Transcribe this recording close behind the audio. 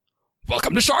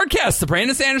Welcome to Shardcast, the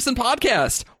Brandon Sanderson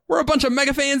podcast. We're a bunch of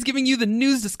mega fans giving you the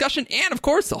news, discussion, and of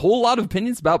course, a whole lot of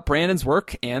opinions about Brandon's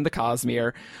work and the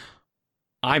Cosmere.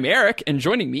 I'm Eric, and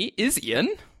joining me is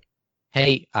Ian.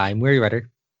 Hey, I'm Weary Rudder.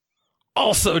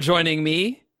 Also joining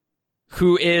me,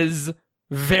 who is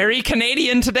very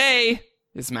Canadian today,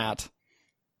 is Matt.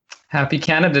 Happy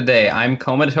Canada Day. I'm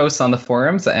comatose on the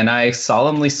forums, and I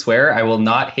solemnly swear I will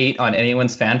not hate on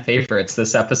anyone's fan favorites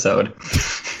this episode.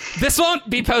 This won't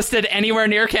be posted anywhere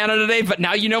near Canada Day, but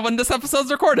now you know when this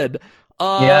episode's recorded.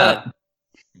 Yeah.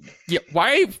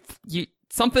 Why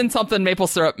something maple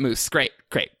syrup mousse? Great,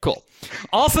 cool.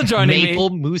 Also joining Maple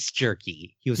moose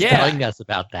jerky. He was Yeah. telling us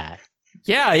about that.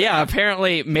 Yeah.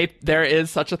 Apparently, there is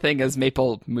such a thing as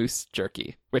maple moose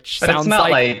jerky, which But sounds it's not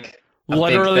like a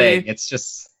literally. big thing. It's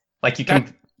just like you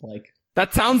can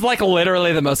That sounds like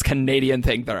literally the most Canadian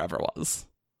thing there ever was.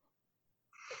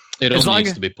 It As all long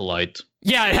needs as- to be polite.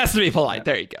 Yeah, it has to be polite.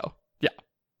 There you go. Yeah.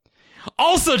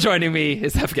 Also joining me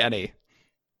is Evgeny.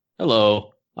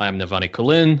 Hello, I am Navani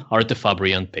Colin,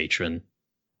 Artefabrian patron.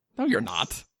 No, you're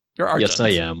not. You're Argent. Yes, I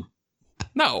am.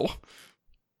 No.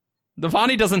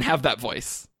 Navani doesn't have that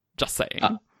voice. Just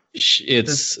saying.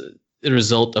 It's a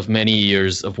result of many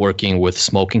years of working with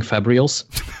smoking fabrials.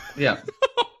 yeah.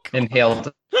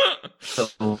 Inhaled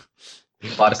a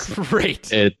lot of stuff.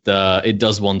 Great. It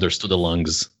does wonders to the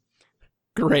lungs.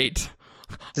 Great.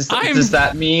 Does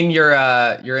that mean you're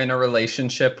in a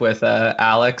relationship with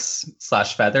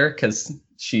Alex/Feather because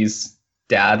she's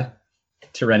dad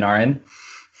to Renarin?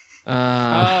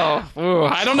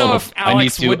 I don't know hold if up. I need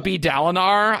Alex to- would be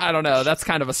Dalinar. I don't know. That's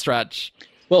kind of a stretch.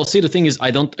 Well, see, the thing is,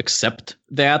 I don't accept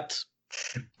that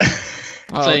thing,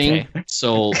 Okay.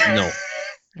 so no.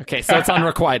 Okay, so it's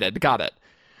unrequited. Got it.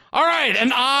 All right,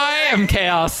 and I am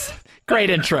Chaos. Great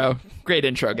intro,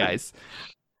 guys.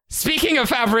 Speaking of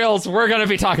Fabrials, we're going to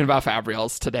be talking about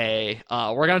Fabrials today.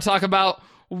 We're going to talk about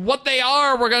what they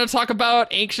are. We're going to talk about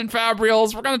ancient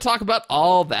Fabrials. We're going to talk about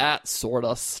all that sort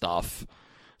of stuff.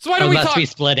 So why don't Unless we we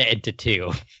split it into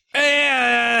two.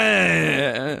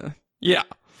 Yeah.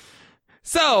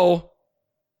 So,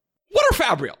 what are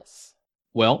Fabrials?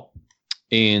 Well,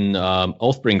 in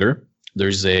Oathbringer,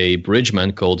 there's a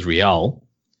bridgeman called Rial,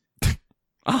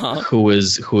 Uh-huh. who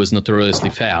is notoriously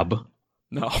fab.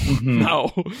 No.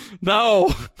 Mhm.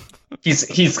 No.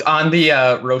 He's on the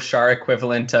Roshar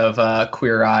equivalent of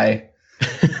Queer Eye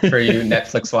for you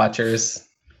Netflix watchers.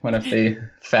 One of the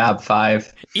Fab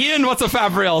Five. Ian, what's a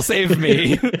Fabrial? Save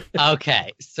me.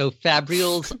 Okay, so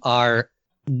Fabrials are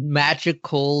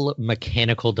magical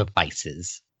mechanical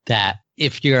devices that,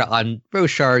 if you're on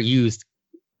Roshar, used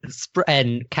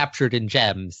and captured in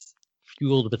gems,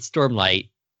 fueled with Stormlight,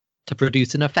 to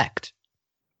produce an effect.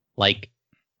 Like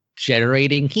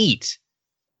generating heat,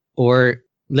 or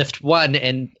lift one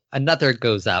and another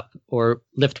goes up, or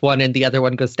lift one and the other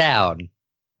one goes down.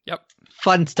 Yep.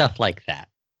 Fun stuff like that.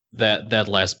 That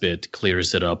last bit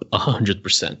clears it up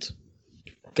 100%.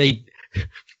 They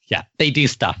do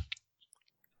stuff.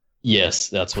 Yes,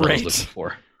 that's what I was Great. looking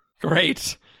for.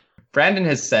 Great. Brandon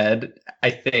has said, I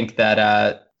think,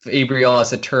 that Fabrial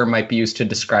as a term might be used to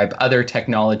describe other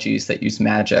technologies that use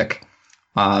magic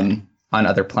on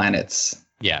other planets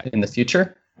Yeah, in the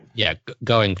future.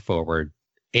 going forward,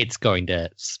 it's going to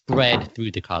spread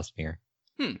through the Cosmere.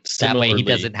 That way he Similarly-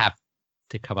 doesn't have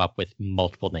to come up with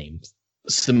multiple names.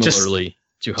 Similarly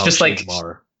to how just like-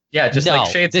 Shademar. Yeah, just no,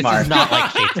 like this Shadesmar. is not like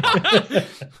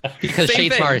Shadesmar. Because Same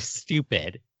Shadesmar thing. is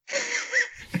stupid.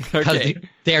 Because Okay.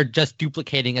 they're just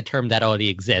duplicating a term that already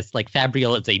exists. Like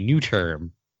Fabrial is a new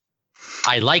term.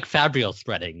 I like Fabrial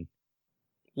spreading.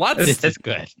 Let's This is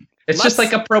good. It's just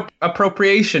like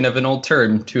appropriation of an old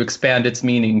term to expand its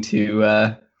meaning to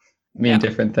mean Yeah.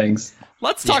 different things.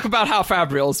 let's talk about how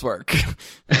Fabrials work.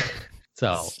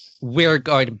 So we're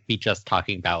going to be just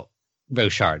talking about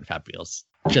Roshar and Fabrials,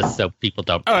 just so people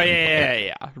don't. Oh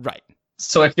yeah. Right.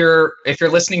 So if you're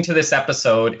listening to this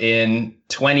episode in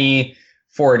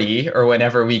 2040 or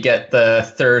whenever we get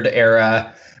the third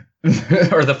era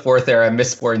or the fourth era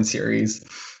Mistborn series,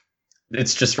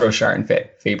 it's just Roshar and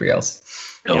Fabrials.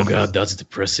 Oh god, that's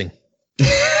depressing.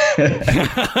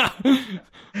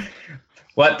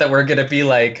 What, that we're gonna be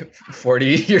like 40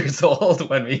 years old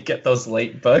when we get those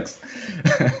late books?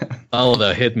 Oh,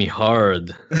 that hit me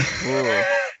hard. Ooh.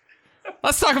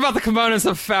 Let's talk about the components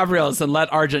of Fabrials and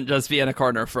let Argent just be in a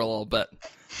corner for a little bit.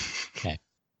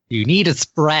 You need a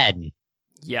spread.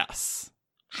 Yes.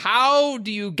 How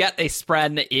do you get a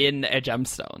spren in a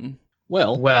gemstone?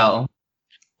 Well,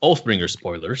 Oathbringer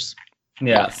spoilers.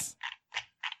 yes.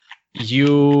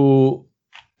 You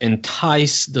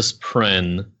entice the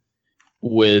spren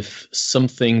with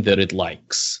something that it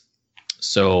likes.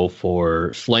 So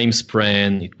for flame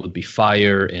spren, it would be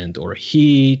fire and or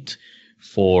heat.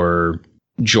 For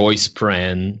joy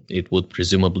spren, it would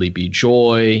presumably be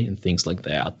joy and things like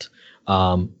that.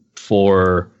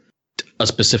 For a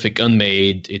specific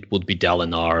unmade, it would be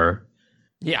Dalinar.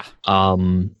 Yeah.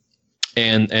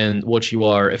 And what you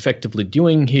are effectively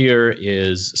doing here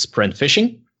is spren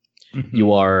fishing. Mhm.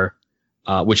 You are,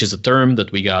 which is a term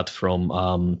that we got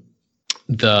from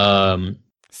the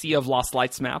Sea of Lost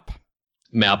Lights map.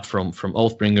 map from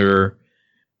Oathbringer,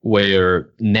 where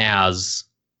Naz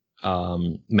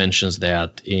mentions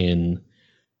that in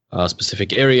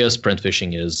specific areas, spren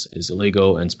fishing is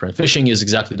illegal, and spren fishing is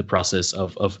exactly the process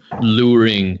of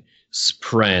luring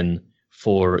spren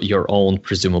for your own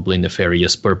presumably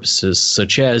nefarious purposes,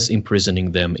 such as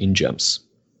imprisoning them in gems.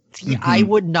 See, I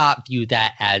would not view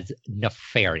that as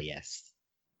nefarious.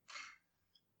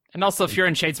 And also, if you're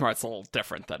in Shadesmar, it's a little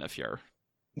different than if you're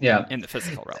Yeah. in the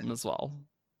physical realm as well.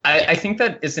 I think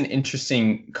that is an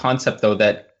interesting concept, though,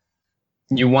 that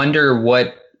you wonder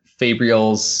what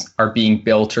Fabrials are being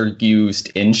built or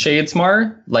used in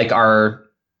Shadesmar. Like,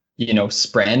 are,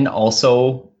 Spren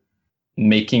also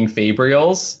making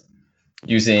Fabrials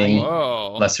using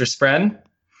Whoa. lesser Spren?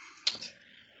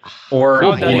 Or, How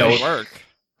would that you know, even work?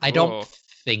 I Whoa. don't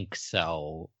think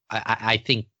so. I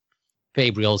think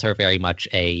Fabrials are very much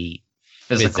a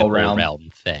physical realm.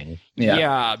 thing.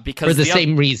 Yeah. Because For the oth-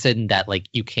 same reason that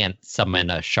you can't summon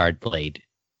a shard blade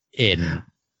in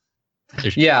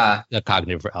Yeah. the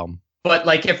cognitive realm. But,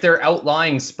 like, if they're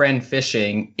outlawing Spren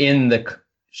fishing in the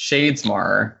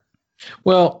Shadesmar,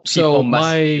 Well, so people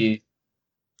must be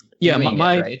doing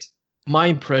my it, right? my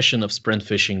impression of spren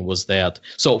fishing was that,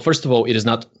 so first of all, it is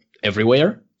not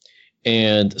everywhere,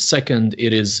 and second,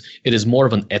 it is more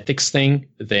of an ethics thing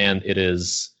than it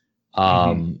is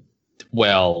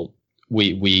well,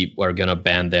 we are gonna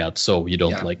ban that so you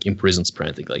don't imprison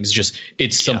spren thing. Like,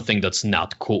 it's something that's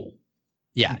not cool.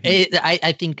 Yeah,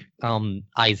 I think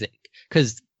Isaac,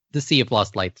 because the Sea of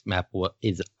Lost Lights map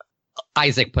is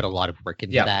Isaac put a lot of work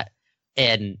into that,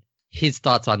 and his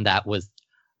thoughts on that was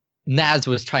Naz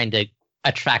was trying to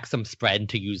attract some spren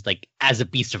to use as a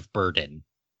beast of burden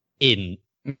in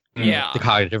Yeah. the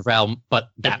cognitive realm,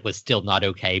 but that was still not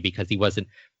okay because he wasn't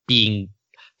being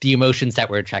the emotions that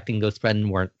were attracting those spren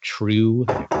weren't true.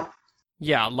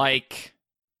 Yeah,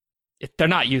 they're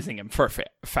not using him for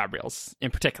Fabrials in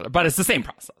particular, but it's the same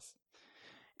process.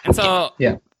 And so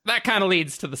that kind of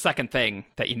leads to the second thing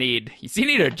that you need. You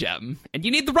need a gem, and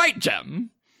you need the right gem.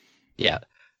 Yeah,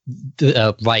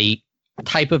 the right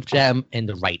type of gem and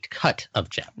the right cut of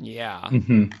gem. Yeah.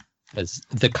 Because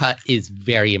the cut is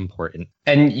very important.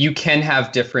 And you can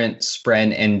have different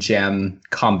Spren and gem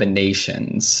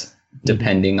combinations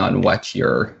depending on what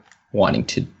you're wanting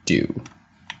to do.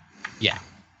 Yeah.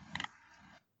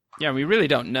 Yeah, we really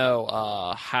don't know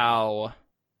how,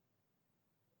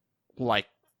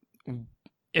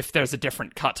 if there's a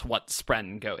different cut, what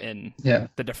spren go in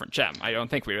the different gem. I don't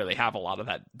think we really have a lot of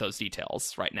those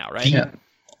details right now, right? Yeah.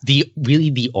 The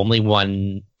only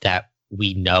one that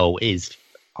we know is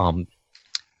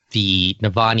the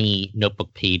Navani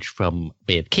notebook page from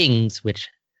Bay of Kings, which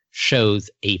shows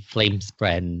a flame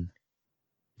spren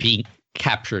being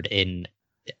captured in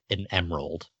an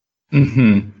emerald.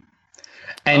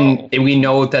 And we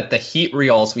know that the heat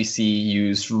reels we see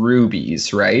use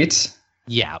rubies, right?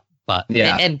 Yeah, but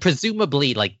and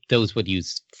presumably those would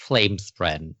use flame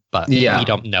spren, but we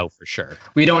don't know for sure.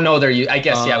 We don't know I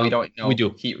guess we don't know. We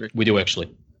do. We do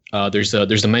actually. There's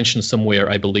a mention somewhere,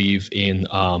 I believe, in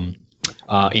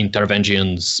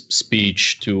Tarvangian's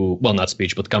speech not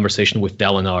speech, but conversation with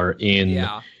Dalinar in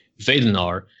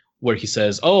Vadenar, where he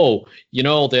says,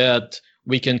 that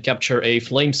we can capture a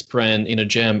flame spren in a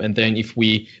gem, and then if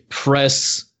we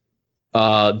press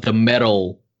the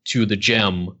metal to the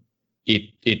gem,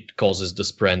 it causes the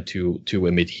spren to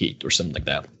emit heat or something like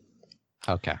that.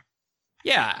 Okay.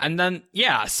 Yeah, and then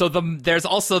so there's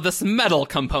also this metal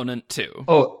component too.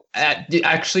 Oh,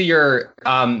 actually, you're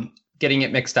getting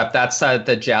it mixed up. That's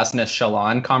the Jasna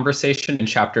Shallan conversation in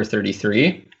chapter 33,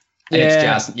 and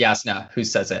it's Jasna who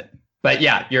says it. But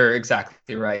yeah, you're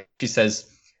exactly right. She says,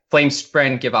 flame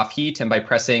spren give off heat, and by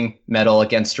pressing metal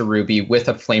against a ruby with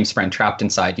a flame spren trapped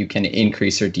inside, you can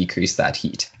increase or decrease that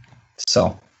heat.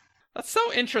 So that's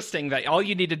so interesting that all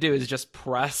you need to do is just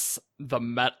press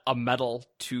a metal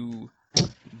to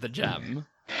the gem.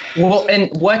 Well, and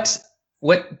what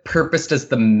purpose does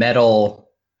the metal?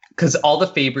 Because all the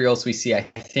Fabrials we see, I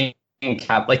think,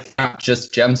 have not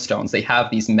just gemstones; they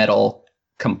have these metal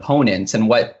components. And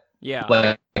what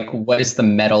is the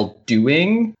metal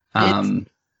doing?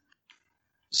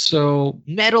 So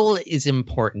metal is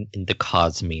important in the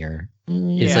Cosmere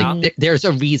It's Yeah. like there's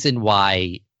a reason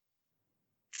why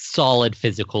solid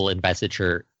physical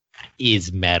investiture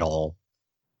is metal.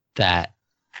 That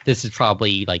this is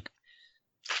probably like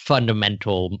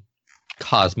fundamental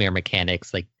Cosmere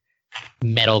mechanics. Like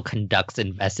metal conducts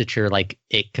investiture like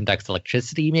it conducts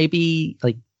electricity, maybe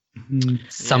like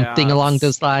something Yeah, along it's-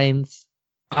 those lines.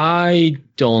 I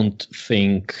don't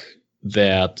think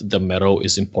that the metal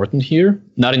is important here.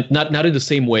 Not in the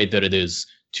same way that it is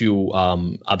to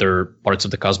other parts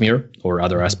of the Cosmere or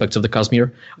other aspects of the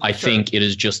Cosmere. I Sure. think it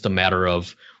is just a matter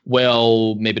of,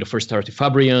 well, maybe the first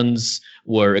Artifabrians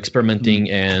were experimenting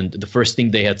and the first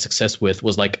thing they had success with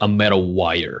was like a metal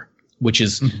wire, which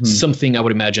is something I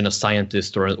would imagine a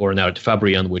scientist or an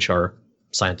Artifabrian, which are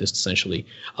scientists essentially,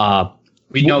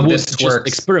 We know would this just works.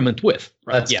 experiment with.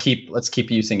 Right? Let's keep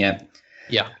using it.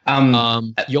 Yeah.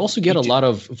 Um, You also get a we do- lot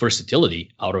of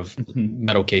versatility out of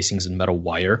metal casings and metal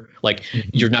wire. Like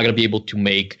you're not going to be able to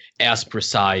make as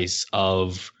precise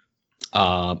of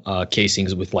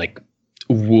casings with like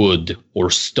wood or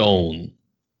stone,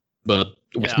 but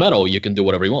with Yeah. metal you can do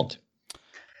whatever you want.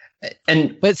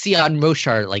 and But see, on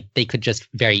Roshar, like they could just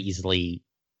very easily.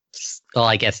 Well,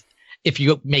 I guess if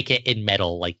you make it in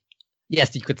metal, like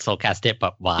yes, you could still cast it,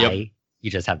 but why? Yep.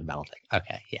 You just have the metal thing.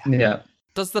 Okay, yeah. yeah,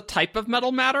 Does the type of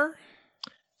metal matter?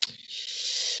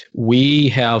 We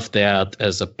have that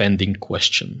as a pending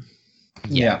question.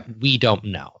 yeah. We don't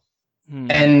know.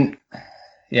 And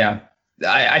yeah,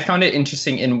 I found it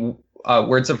interesting in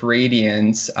Words of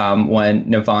Radiance when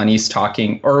Navani's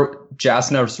talking, or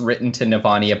Jasnav's written to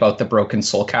Navani about the broken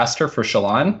soulcaster for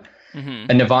Shallan. Mhm.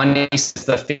 And Navani says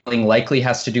the failing likely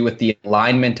has to do with the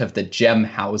alignment of the gem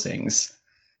housings.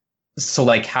 So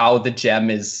like how the gem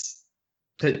is,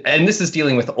 and this is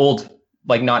dealing with old,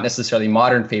 like not necessarily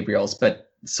modern Fabrials, but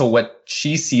so what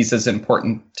she sees as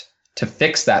important to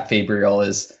fix that Fabrial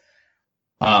is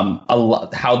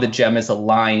how the gem is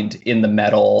aligned in the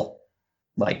metal,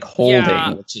 like holding,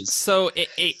 Yeah. which is So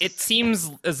it seems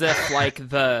as if like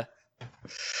the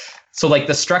so like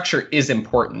the structure is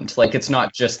important. Like it's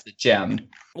not just the gem.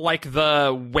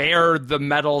 where the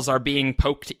metals are being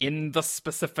poked in the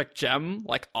specific gem,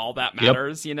 like all that Yep.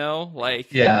 matters, you know?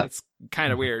 Like Yeah. it's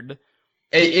kind of weird.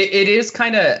 It is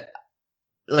kind of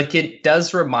like it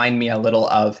does remind me a little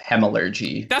of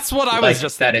Hemalurgy. That's what I Like, was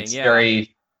just that thinking. it's Yeah.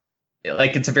 very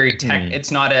like it's a very tech. Hmm. It's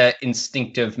not a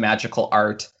instinctive magical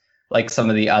art like some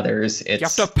of the others. It's you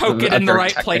have to poke it a in the very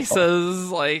right technical- places.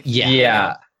 Like Yeah.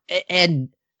 Yeah, And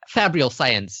Fabrial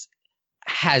science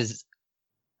has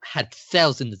had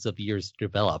thousands of years to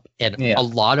develop, and Yeah. a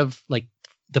lot of like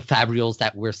the Fabrials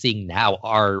that we're seeing now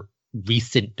are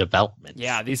recent developments.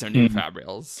 Yeah, these are new Mhm.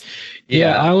 Fabrials.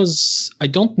 Yeah, I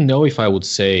don't know if I would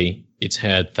say it's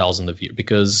had thousands of years,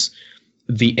 because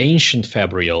the ancient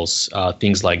Fabrials,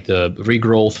 things like the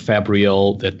regrowth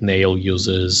Fabrial that Nail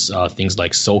uses, things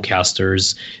like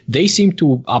Soulcasters, they seem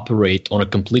to operate on a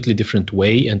completely different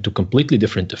way and to completely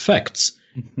different effects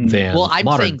than Well, I'm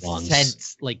modern saying ones.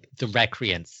 since like the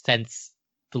Recreants, since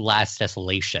the last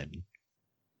Desolation,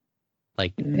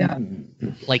 like Yeah.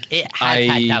 it has had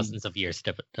I- thousands of years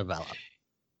to develop.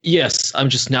 Yes, I'm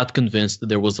just not convinced that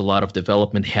there was a lot of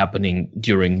development happening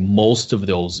during most of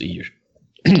those years.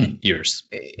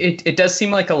 It does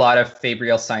seem like a lot of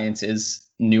Fabrial science is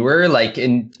newer. Like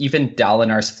in even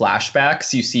Dalinar's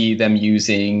flashbacks, you see them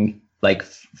using like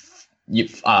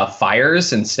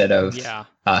fires instead of Yeah.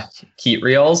 heat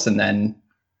reels, and then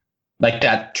like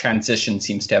that transition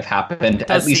seems to have happened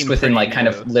does at least seem within pretty like kind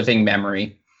of new. living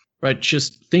memory. Right,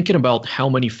 just thinking about how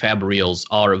many Fabrials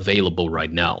are available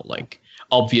right now. Like,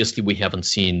 obviously, we haven't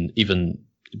seen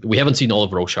all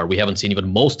of Roshar. We haven't seen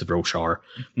even most of Roshar,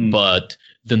 Mhm. but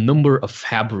the number of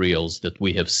Fabrials that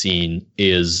we have seen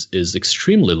is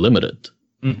extremely limited.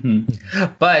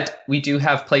 But we do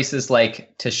have places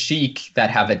like Tashikk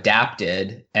that have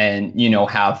adapted and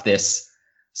have this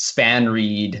span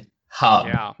read hub,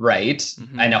 Yeah. right?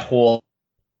 Mhm. And a whole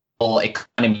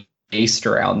economy based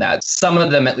around that. Some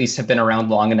of them at least have been around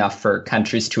long enough for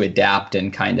countries to adapt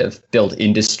and kind of build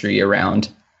industry around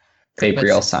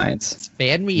Fabrial But science.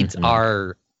 Fan reads Mhm.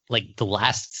 are like the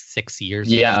last 6 years.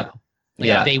 or Yeah. so. Like,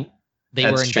 Yeah. they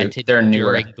That's were true. invented They're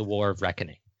newer. during the War of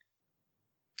Reckoning.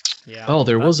 Yeah. Oh,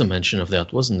 there was a mention of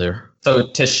that, wasn't there? So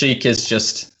Tashikk is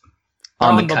just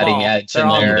on the cutting ball. edge, They're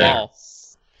and on the they're ball.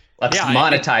 let's Yeah,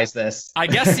 monetize this. I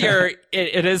guess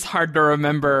it is hard to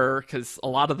remember because a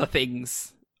lot of the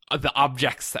things, the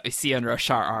objects that we see in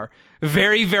Roshar are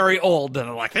very, very old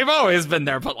and like they've always been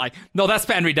there, but like, no, that's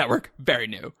Spanreed Network, very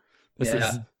new.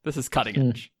 This is cutting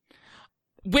edge.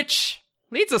 Which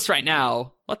leads us right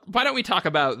now. Why don't we talk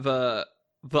about the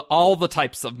all the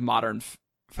types of modern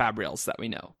Fabrials that we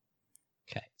know?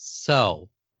 Okay, so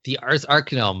the Ars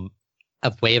Arcanum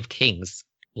of Way of Kings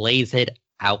lays it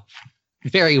out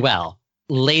very well.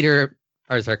 Later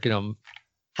Ars Arcanum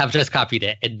have just copied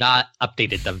it and not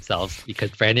updated themselves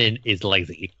because Brandon is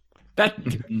lazy. That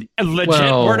a legit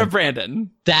Well, word of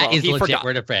Brandon. That Well, is he legit forgot.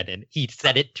 word of Brandon. He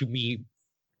said it to me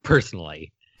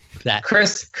personally. That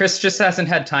Chris just hasn't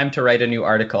had time to write a new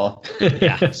article.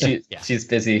 yeah. She's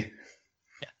busy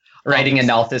writing an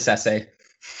Althus essay.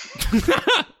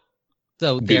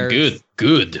 So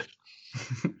Good.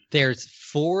 there's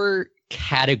 4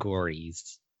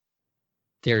 categories.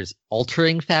 There's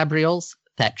altering fabrials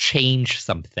that change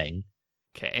something.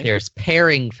 Okay. There's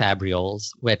pairing fabrials,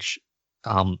 which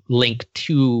link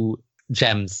 2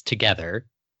 gems together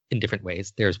in different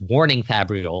ways. There's warning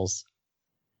fabrials,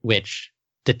 which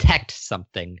detect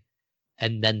something.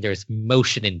 And then there's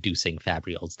motion-inducing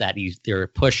fabrials that either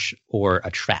push or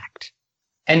attract.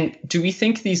 And do we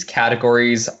think these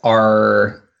categories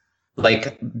are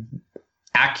like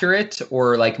accurate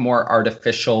or like more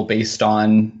artificial based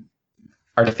on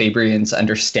Artifabrian's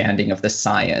understanding of the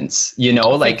science? You know,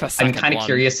 I think like the I'm second kind of one.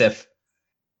 curious if,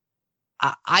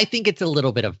 I think it's a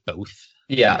little bit of both.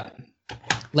 yeah,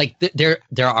 Like there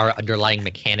are underlying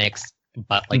mechanics,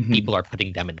 but like Mhm. people are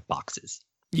putting them in boxes.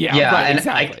 Yeah. Right, and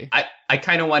exactly. I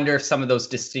kind of wonder if some of those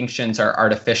distinctions are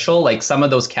artificial. Like some of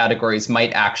those categories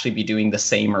might actually be doing the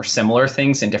same or similar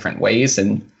things in different ways,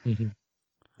 and Mhm.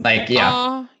 like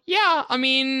Yeah. I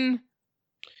mean,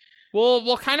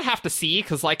 we'll kind of have to see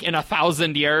because, like, in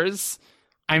 1,000 years,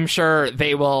 I'm sure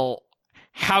they will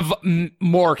have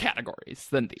more categories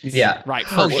than these. Yeah. Right.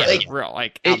 Oh, For yeah, sure. yeah. Real.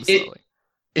 Like, It- absolutely.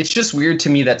 it's just weird to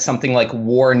me that something like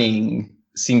warning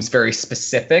seems very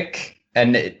specific,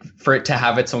 and for it to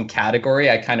have its own category,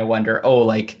 I kind of wonder,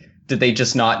 like, did they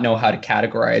just not know how to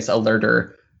categorize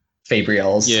alerter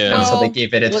fabrials? Yeah. And so they Well,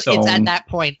 gave it its Well, own. it's at that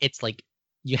point, it's like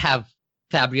you have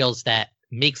fabrials that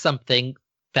make something,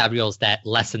 fabrials that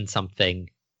lessen something,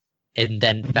 and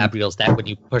then fabrials that when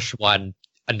you push one,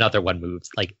 another one moves.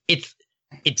 Like it's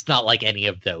not like any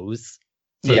of those.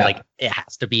 So Yeah. like it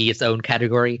has to be its own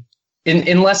category.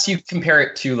 Unless you compare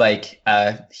it to like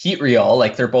heat reel,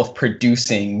 like they're both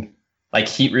producing, like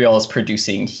heat reel is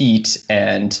producing heat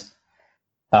and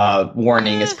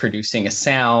warning is producing a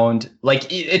sound.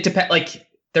 Like it depends. Like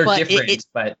they're But different,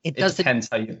 but it it doesn't- depends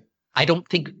how you. I don't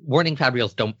think warning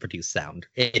fabrials don't produce sound.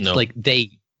 It's No. like they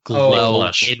Oh, glow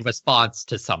flash. in response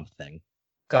to something.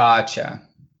 Gotcha.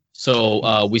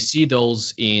 So we see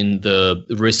those in the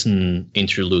Risen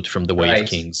interlude from the Way Right. of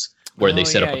Kings, where they Oh,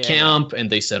 set yeah, up a yeah, camp and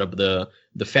they set up the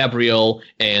fabrial,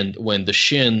 and when the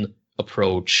Shin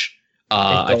approach,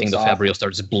 I think the goes off. fabrial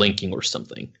starts blinking or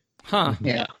something. Huh.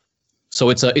 Yeah. So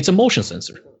it's a motion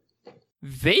sensor.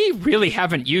 They really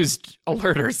haven't used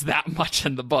alerters that much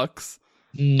in the books.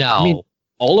 No. I mean,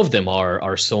 all of them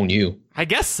are so new. I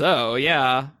guess so.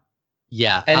 Yeah.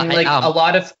 yeah. And like a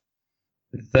lot of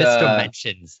Misto the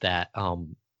mentions that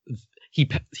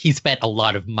he spent a lot Uh,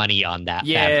 lot of money on that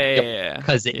Yeah.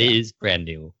 because it is brand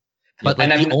new. But And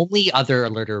like, the I'm- only other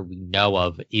alerter we know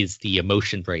of is the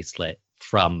emotion bracelet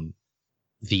from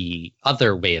the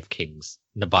other Way of Kings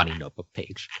Nabani notebook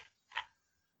page.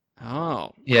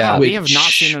 Oh. Yeah. Wow, we have not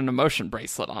Which- seen an emotion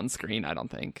bracelet on screen, I don't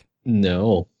think.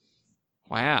 No.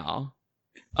 Wow.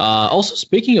 Also,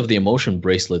 speaking of the emotion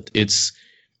bracelet, it's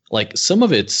like some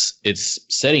of its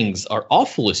settings are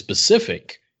awfully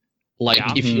specific. Like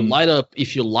Yeah. if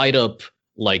you light up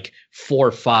like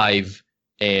 4, 5,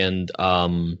 and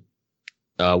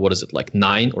what is it, like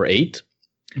 9 or 8?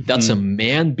 That's a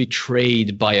man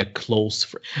betrayed by a close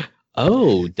friend.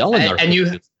 Oh, Dalinar. And you-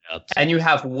 fixed that. and you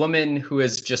have woman who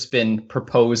has just been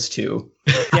proposed to.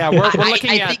 Yeah, we're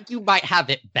looking I at think you might have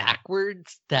it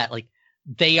backwards that like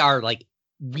they are like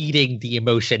reading the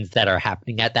emotions that are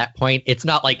happening at that point. It's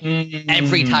not like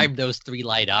every time those 3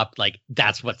 light up, like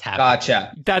that's what's happening.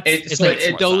 Gotcha. that's It's It's So like makes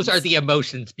more those sense. are the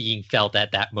emotions being felt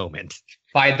at that moment.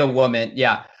 By the woman,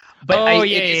 yeah. But Oh, it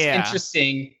yeah, is yeah.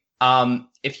 interesting.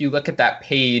 If you look at that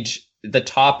page, the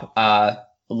top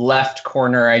left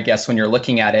corner, I guess, when you're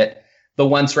looking at it, the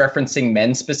ones referencing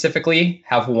men specifically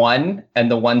have one, and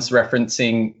the ones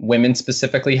referencing women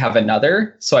specifically have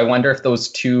another. So I wonder if those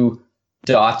 2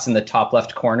 dots in the top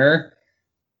left corner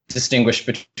distinguish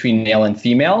between male and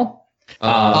female.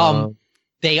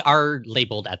 They are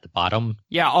labeled at the bottom.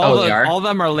 Yeah, Oh, they are? all of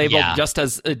them are labeled Yeah. just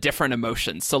as different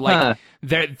emotions. So like Huh.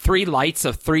 they're 3 lights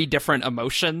of 3 different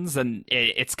emotions, and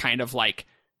it's kind of like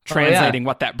Oh, yeah. translating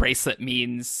what that bracelet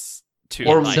means to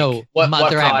Or like, So what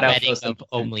Mother brought at out Wedding those of emotions?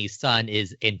 Only Son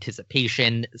is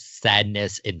anticipation,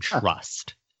 sadness, and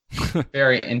trust.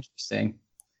 Very interesting.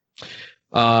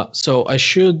 So I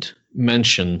should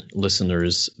mention,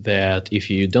 listeners, that if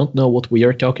you don't know what we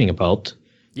are talking about,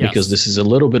 Yes, because this is a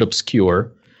little bit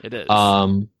obscure, it is.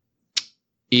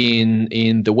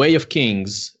 In The Way of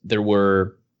Kings, there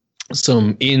were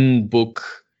some in-book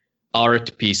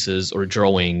art pieces or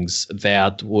drawings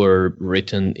that were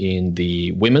written in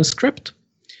the women's script.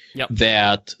 Yep.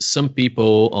 That some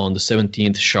people on the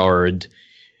 17th Shard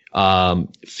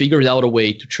figured out a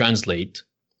way to translate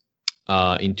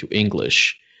into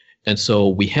English. And so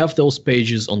we have those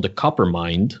pages on the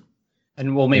Coppermind.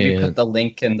 And we'll maybe put the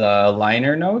link in the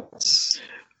liner notes.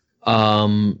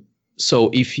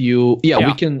 So if you, Yeah.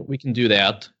 we can do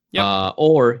that. Yep.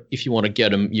 Or if you want to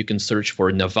get them, you can search for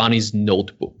Navani's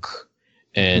Notebook,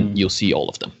 and you'll see all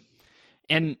of them.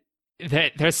 And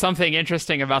there's something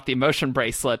interesting about the emotion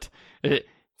bracelet.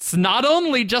 It's not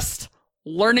only just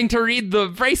learning to read the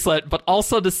bracelet, but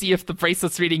also to see if the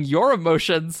bracelet's reading your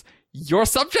emotions, your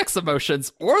subject's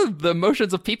emotions, or the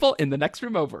emotions of people in the next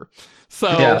room over. So,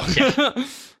 Yeah.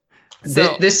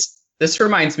 so This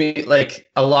reminds me, like,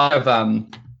 a lot of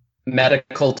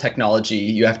medical technology.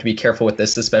 You have to be careful with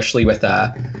this, especially with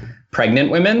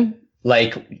pregnant women,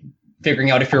 like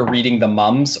figuring out if you're reading the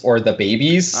mums or the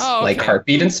babies, like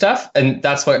heartbeat and stuff. And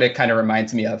that's what it kind of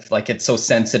reminds me of. Like, it's so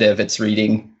sensitive, it's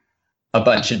reading a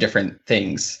bunch of different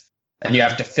things. And you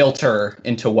have to filter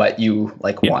into what you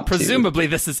want presumably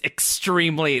this is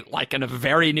extremely like in a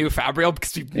very new Fabrial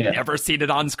because we've never seen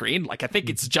it on screen. Like, I think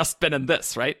it's just been in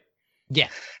this, right? Yeah.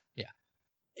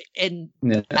 And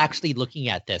actually looking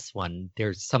at this one,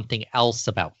 there's something else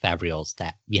about Fabrials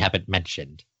that we haven't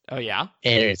mentioned. Oh, yeah?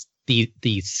 It's the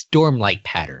stormlight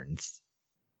patterns.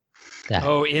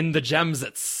 In the gems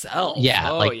itself.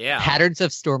 Yeah, yeah. Patterns of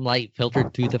stormlight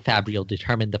filtered through the Fabrial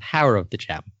determine the power of the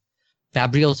gem.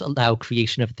 Fabrials allow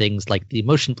creation of things like the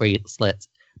emotion bracelets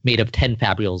made of 10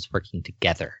 Fabrials working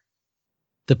together.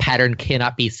 The pattern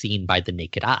cannot be seen by the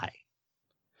naked eye.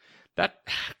 That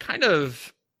kind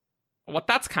of... What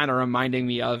that's kind of reminding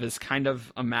me of is kind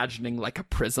of imagining like a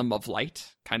prism of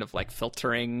light, kind of like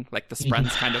filtering, like the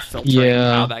Spren's kind of filtering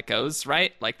how that goes,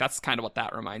 right? Like, that's kind of what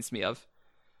that reminds me of.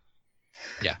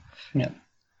 Yeah.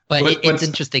 But it's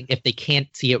interesting, if they can't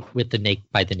see it with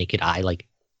by the naked eye, like,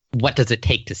 what does it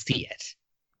take to see it?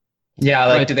 Yeah,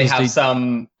 like, do they have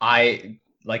some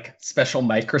special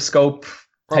microscope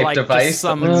type or device?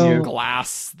 Some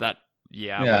glass that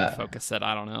would focus it.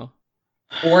 I don't know.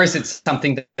 Or is it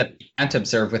something that you can't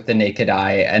observe with the naked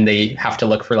eye and they have to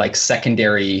look for like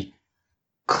secondary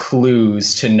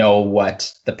clues to know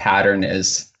what the pattern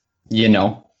is,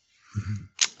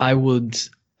 I would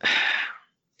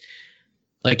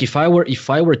like if I were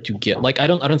to get, like, I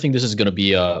don't think this is going to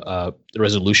be a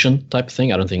resolution type of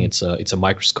thing. I don't think it's a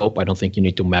microscope. I don't think you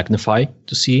need to magnify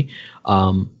to see.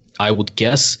 I would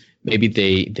guess maybe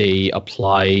they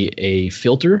apply a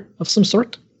filter of some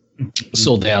sort,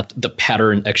 so that the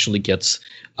pattern actually gets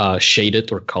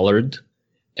shaded or colored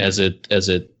as it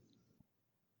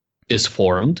is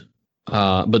formed.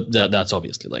 But that's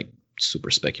obviously like super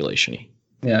speculation-y.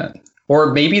 Yeah.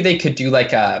 Or maybe they could do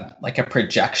like a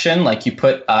projection, like you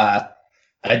put a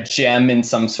gem in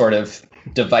some sort of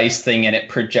device thing and it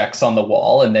projects on the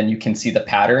wall and then you can see the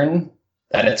pattern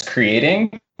that it's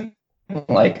creating.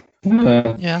 Like,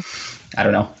 I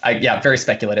don't know. Very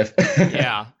speculative.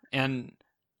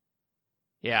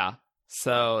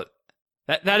 So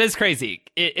that is crazy.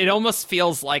 It almost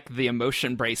feels like the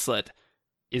emotion bracelet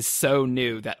is so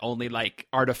new that only like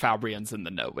Artifabrians in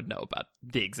the know would know about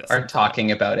the existence. Are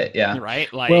talking about it, yeah.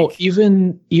 Right? Like, well,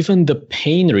 even the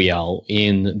Pain Real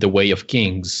in The Way of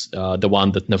Kings, the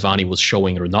one that Navani was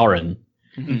showing Renarin,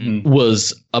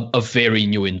 was a very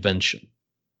new invention.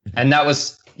 And that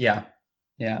was,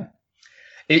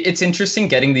 It's interesting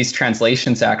getting these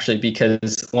translations, actually,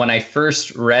 because when I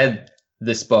first read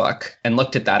this book and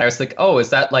looked at that, I was like, oh, is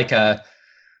that like a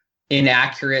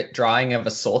inaccurate drawing of a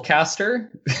soulcaster?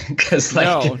 Because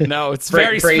no, it's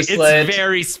very bracelet. It's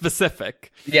very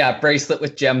specific. Yeah, bracelet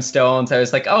with gemstones. I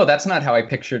was like, oh, that's not how I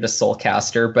pictured a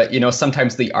soulcaster. But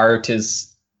sometimes the art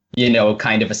is,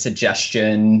 kind of a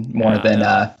suggestion more than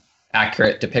a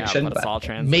accurate depiction. But it's all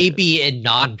translated. Maybe in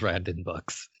non-Brandon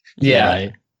books. Yeah.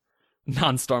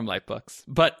 Non-Stormlight books.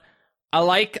 But I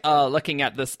like looking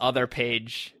at this other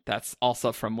page that's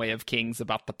also from Way of Kings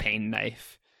about the Pain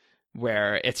Knife,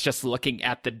 where it's just looking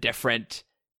at the different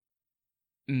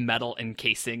metal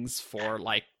encasings for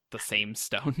like the same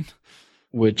stone.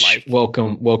 Which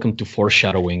welcome to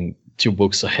foreshadowing 2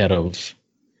 books ahead of.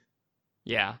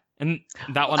 Yeah, and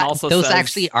that one also those says,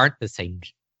 actually aren't the same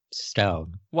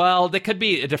stone. Well, they could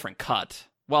be a different cut.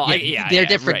 Well, they're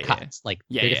different cuts. Like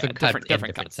different cuts in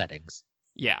different settings.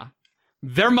 Yeah,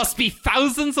 There must be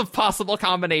thousands of possible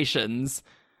combinations.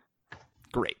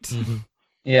 Great. Mm-hmm.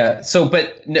 Yeah. So,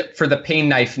 but for the pain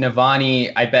knife,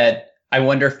 Navani, I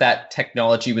wonder if that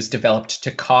technology was developed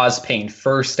to cause pain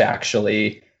first,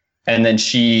 actually, and then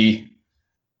she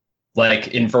like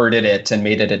inverted it and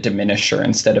made it a diminisher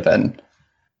instead of an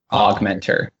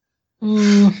augmenter.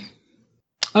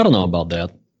 I don't know about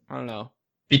that. I don't know.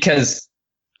 Because,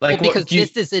 like, because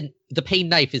this isn't the pain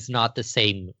knife is not the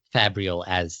same Fabrial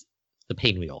as the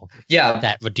pain wheel yeah,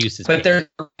 that reduces. but pain.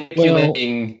 they're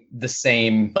manipulating the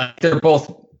same. They're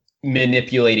both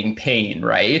manipulating pain,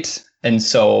 right? And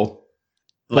so,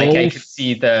 like, I Both- could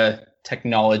see the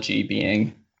technology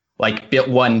being like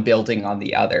one building on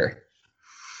the other.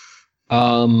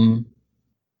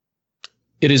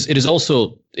 It is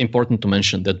also important to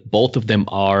mention that both of them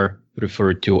are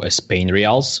referred to as pain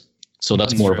reals. So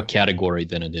that's That's more of true. a category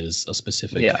than it is a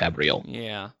specific Yeah. Fabrial.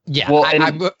 Yeah. Yeah, Well,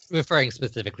 I'm referring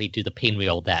specifically to the pain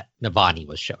wheel that Navani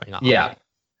was showing off. Yeah,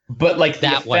 but like the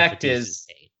that one effect reduces is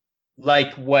pain.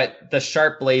 like what the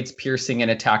sharp blades piercing an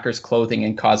attacker's clothing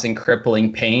and causing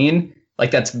crippling pain.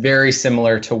 Like that's very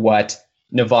similar to what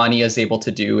Navani is able to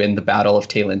do in the Battle of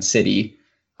Talon City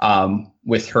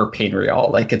with her pain real.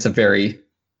 Like it's a very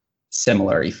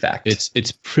similar effect.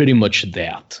 It's pretty much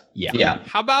that. Yeah. yeah.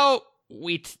 How about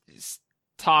we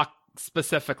talk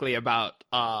specifically about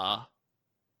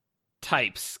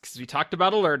types? Because we talked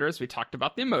about alerters, we talked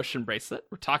about the emotion bracelet,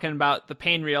 we're talking about the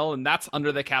pain reel, and that's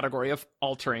under the category of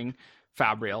altering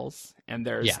Fabrials. And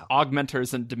there's Yeah.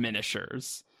 augmenters and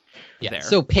diminishers. Yeah. there.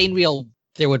 So pain reel,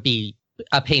 there would be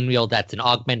a pain reel that's an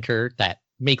augmenter that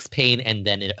makes pain, and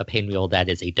then a pain reel that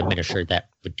is a diminisher that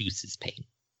reduces pain.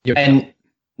 And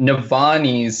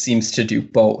Navani seems to do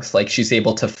both. Like she's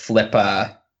able to flip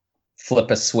a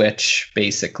switch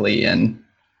basically and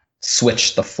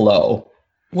switch the flow.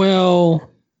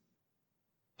 Well,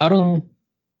 I don't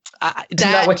Isn't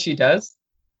that what she does?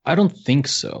 think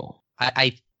so.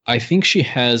 I I think she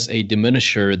has a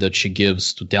diminisher that she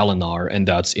gives to Dalinar, and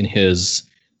that's in his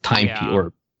timepiece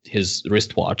or his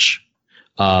wristwatch,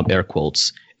 air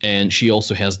quotes. And she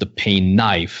also has the pain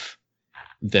knife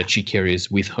that she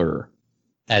carries with her.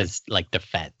 as like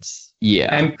defense.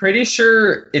 Yeah. I'm pretty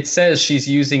sure it says she's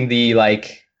using the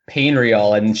like pain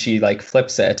reel and she like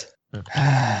flips it.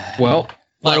 Well,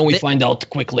 why don't we they- find out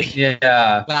quickly?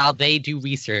 Yeah. While they do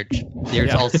research, there's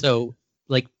Yeah. also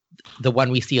like the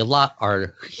one we see a lot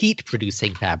are heat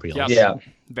producing Fabrials. Yep. Yeah.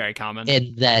 Very common.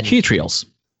 And then Heat reels.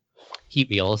 heat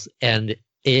reels. And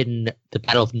in the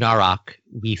Battle of Narok,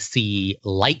 we see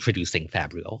light producing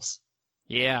Fabrials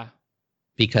Yeah.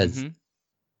 because Mhm.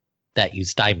 that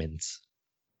use diamonds.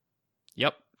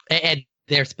 Yep. And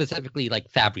they're specifically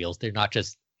like Fabrials. They're not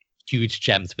just huge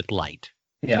gems with light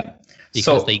Yeah.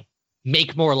 because So they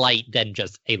make more light than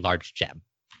just a large gem.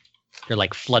 They're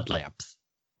like flood lamps.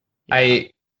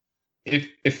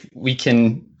 if we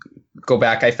can go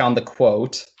back, I found the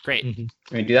quote. Great. Mhm.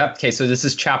 Let me do that. Okay, so this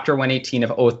is chapter 118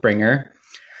 of Oathbringer.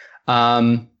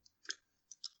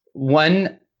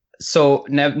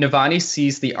 Navani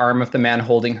seized the arm of the man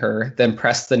holding her, then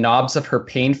pressed the knobs of her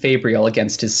pain Fabrial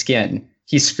against his skin.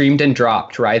 He screamed and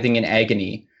dropped, writhing in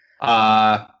agony.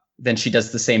 Then she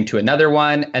does the same to another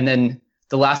one, and then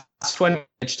the last one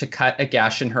managed to cut a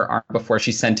gash in her arm before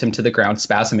she sent him to the ground,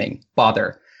 spasming.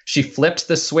 Bother. She flipped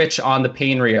the switch on the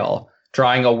pain reel,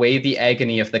 drawing away the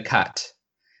agony of the cut.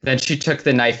 Then she took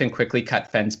the knife and quickly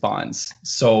cut Fenn's bonds.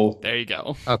 So There you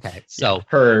go. Okay, so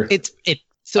her, it's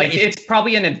it's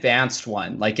probably an advanced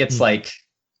one. Like it's like,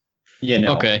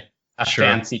 Okay. a sure.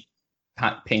 fancy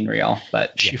pain reel.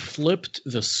 But She flipped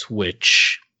the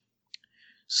switch.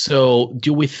 So,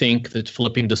 do we think that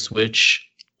flipping the switch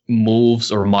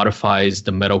moves or modifies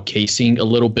the metal casing a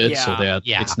little bit so Yeah. that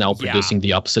Yeah. it's now producing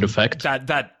the opposite effect?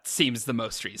 That seems the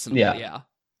most reasonable. Yeah. Yeah.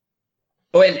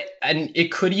 oh, and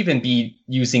it could even be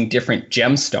using different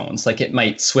gemstones. Like it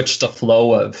might switch the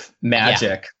flow of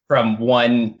magic from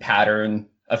one pattern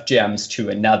of gems to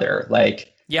another.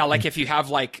 Like Yeah, like if you have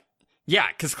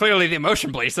because clearly the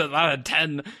emotion bracelet that had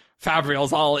 10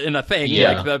 Fabrials all in a thing.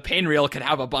 Yeah. Like the pain reel could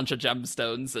have a bunch of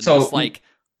gemstones and So, just like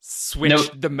switch no-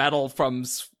 the metal from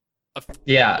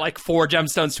yeah, like 4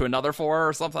 gemstones to another 4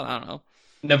 or something. I don't know.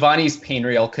 Navani's pain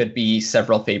reel could be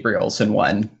several Fabrials in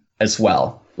one as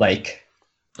well. Like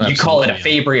you call it a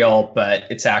Absolutely, Fabrial, but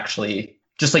it's actually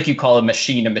just like you call a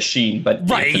machine, but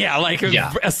Right, yeah, like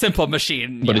Yeah. a simple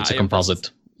machine. But yeah, it's a it-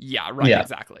 composite. Yeah, right, Yeah.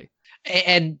 exactly.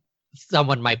 and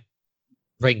someone might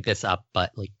bring this up,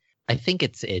 but like I think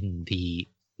it's in the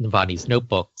Navani's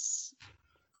notebooks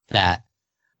that,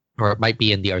 or it might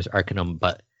be in the Ars Arcanum,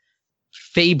 but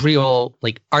Fabrial,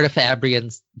 like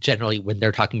Artifabrians, generally, when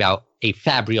they're talking about a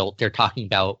Fabrial, they're talking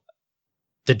about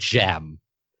the gem.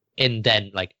 And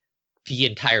then, like, the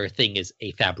entire thing is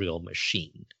a Fabrial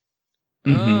machine.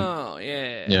 Oh,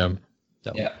 yeah. Yeah.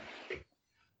 So Yeah.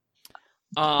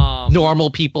 normal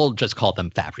people just call them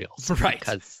Fabrials. Right.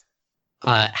 Because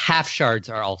half shards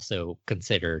are also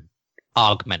considered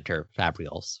augmenter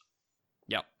Fabrials.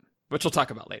 Yep. Which we'll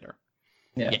talk about later.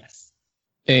 Yeah. Yes.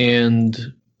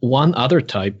 And one other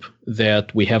type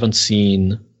that we haven't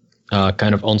seen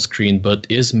kind of on screen, but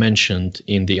is mentioned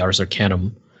in the Ars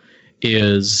Arcanum,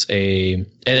 is and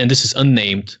this is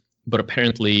unnamed, but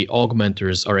apparently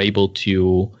augmenters are able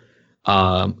to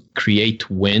create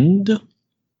wind.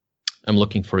 I'm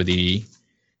looking for the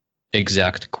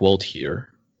exact quote here.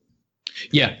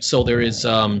 Yeah, so there is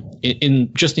in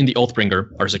the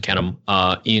Oathbringer Ars Arcanum,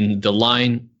 in the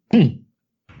line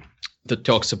that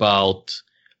talks about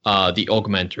the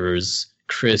augmenters,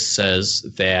 Chris says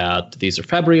that these are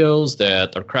Fabrials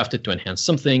that are crafted to enhance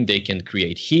something. They can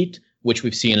create heat, which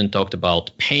we've seen and talked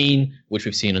about, pain, which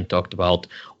we've seen and talked about,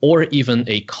 or even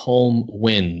a calm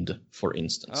wind, for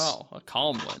instance. Oh, a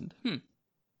calm wind.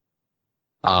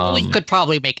 We could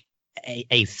probably make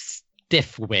a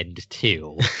stiff wind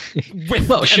too. With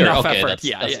Well, sure, enough okay, effort.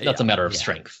 that's a matter of Yeah.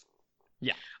 strength.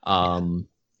 Yeah.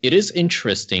 It is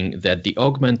interesting that the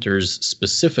augmenters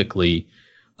specifically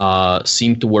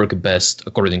seem to work best,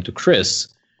 according to Chris,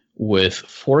 with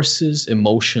forces,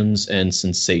 emotions, and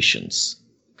sensations.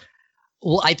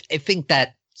 Well, I think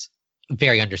that's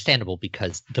very understandable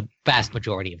because the vast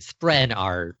majority of Spren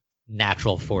are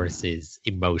natural forces,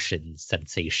 emotions,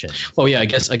 sensations. Oh yeah, I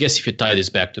guess if you tie this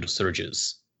back to the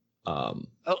surges.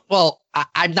 Well,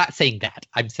 I'm not saying that.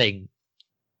 I'm saying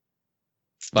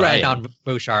But Spren on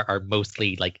Roshar are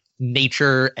mostly like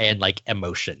nature and like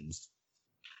emotions.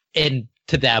 And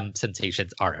to them,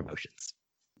 sensations are emotions.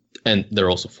 And they're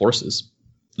also forces.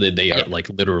 They are Yeah. like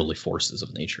literally forces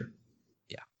of nature.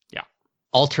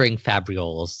 Altering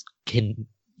Fabrials can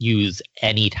use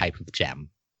any type of gem,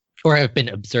 or have been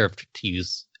observed to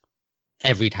use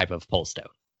every type of polestone.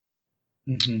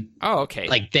 Mhm. Oh, okay.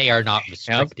 Like they are not Have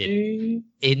restricted they?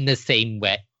 in the same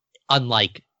way,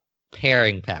 unlike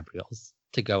pairing Fabrials,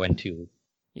 to go into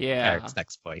yeah. Eric's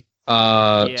next point.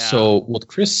 Yeah. So what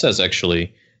Chris says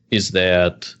actually is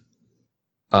that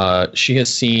she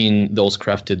has seen those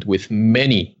crafted with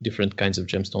many different kinds of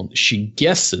gemstones. She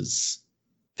guesses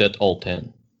that all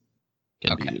 10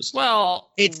 can Okay. be used.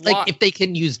 Well, It's like if they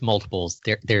can use multiples,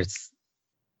 there's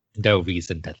no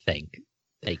reason to think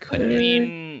they I couldn't.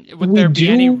 mean, would We there be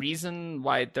any do- reason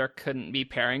why there couldn't be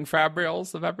pairing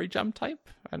Fabrials of every gem type?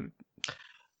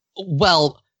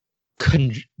 Well,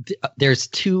 there's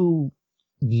two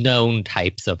known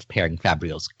types of pairing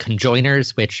Fabrials.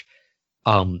 Conjoiners, which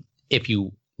if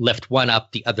you lift one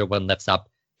up, the other one lifts up,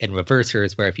 and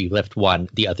reversers, where if you lift one,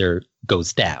 the other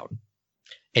goes down.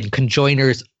 And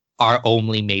conjoiners are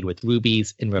only made with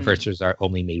rubies, and reversers are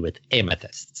only made with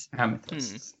amethysts.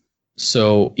 Amethysts.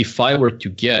 So if I were to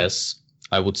guess,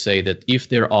 I would say that if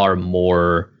there are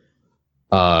more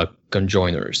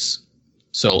conjoiners,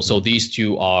 so these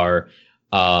two are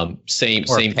same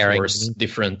Or same pairing, force, you mean?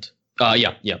 different.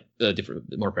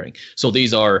 Different, more pairing. So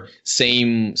these are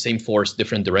same force,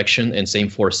 different direction, and same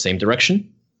force, same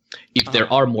direction. If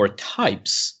there are more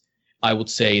types, I would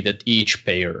say that each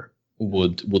pair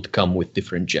would come with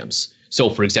different gems. So,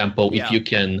 for example, Yeah.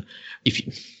 if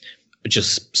you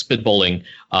just spitballing,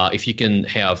 if you can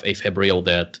have a Fabrial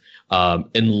that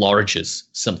enlarges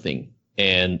something,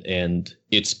 and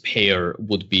its pair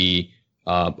would be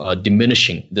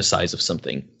diminishing the size of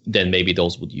something, then maybe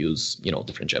those would use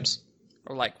different gems.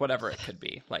 Or like whatever it could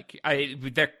be. Like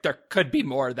there could be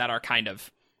more that are kind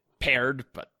of paired,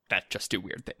 but that just do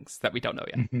weird things that we don't know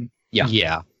yet. Mhm.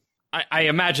 Yeah. I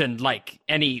imagine like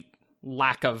any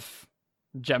lack of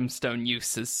gemstone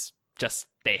use is just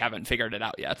they haven't figured it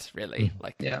out yet, really.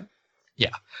 Like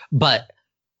Yeah. But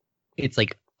it's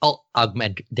like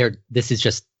augment. This is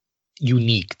just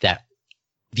unique that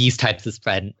these types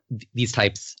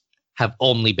have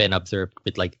only been observed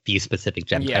with like these specific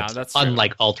gem Yeah, types, that's true.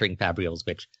 unlike altering Fabrials,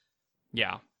 which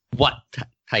yeah. what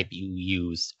type you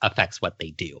use affects what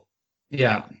they do.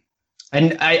 Yeah.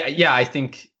 And I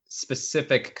think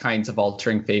specific kinds of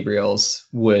altering Fabrials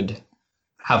would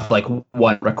have like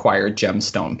one required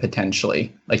gemstone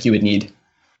potentially. Like you would need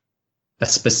a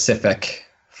specific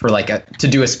to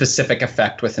do a specific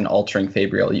effect with an altering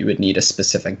Fabrial, you would need a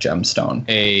specific gemstone.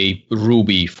 A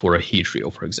ruby for a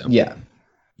Hedrio, for example. Yeah.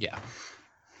 Yeah.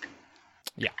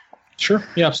 Sure.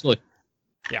 Yeah, absolutely.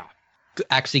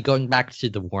 Actually, going back to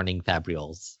the warning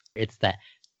Fabrials, it's that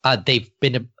they've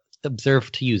been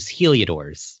observed to use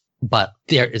Heliodors, but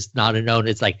there is not a known.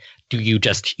 It's like, do you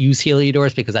just use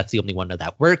Heliodors because that's the only one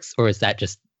that works, or is that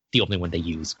just the only one they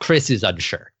use? Chris is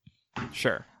unsure.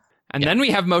 Sure. And then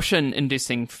we have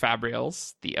motion-inducing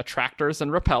fabrials, the attractors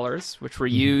and repellers, which were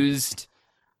used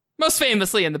most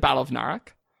famously in the Battle of Narok.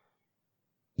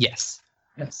 Yes.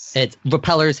 Yes.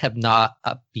 Repellers have not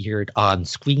appeared on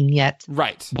screen yet,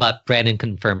 Right. but Brandon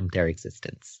confirmed their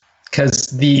existence. Because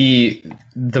the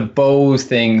bow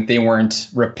thing, they weren't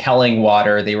repelling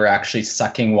water; they were actually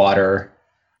sucking water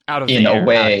Out of in the a air.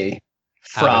 way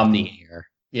Out of from the air.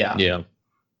 yeah.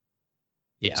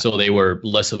 Yeah. So they were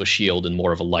less of a shield and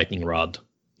more of a lightning rod.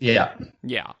 Yeah.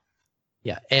 Yeah.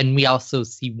 And we also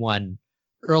see one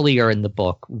earlier in the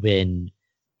book when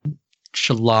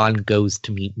Shallan goes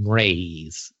to meet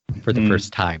Mraize for the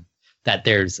first time, that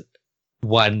there's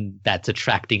one that's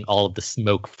attracting all of the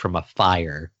smoke from a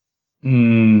fire.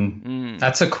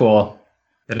 That's a cool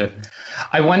bit of.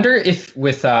 I wonder if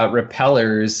with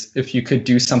repellers, if you could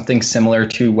do something similar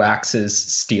to Wax's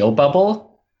steel bubble.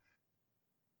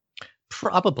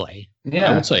 Probably. I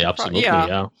Yeah. would say absolutely,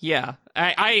 yeah. Yeah.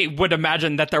 I would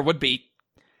imagine that there would be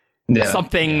Yeah.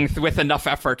 something with enough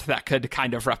effort that could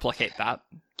kind of replicate that.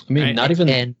 I mean, Right.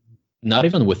 not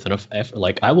even with enough effort.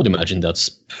 Like, I would imagine that's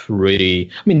pretty.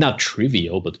 I mean, not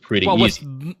trivial, but pretty Well, easy.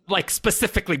 with like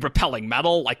specifically repelling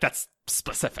metal, like that's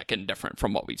specific and different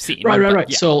from what we've seen. Right. But,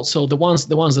 yeah. So the ones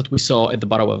that we saw at the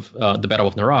Battle of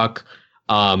Narok,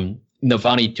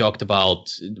 Navani talked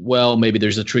about. Well, maybe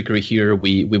there's a trickery here.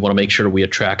 We want to make sure we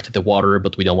attract the water,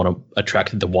 but we don't want to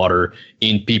attract the water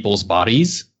in people's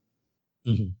bodies.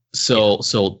 Mhm.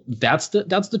 So that's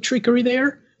the trickery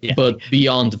there. Yeah. But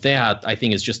beyond that, I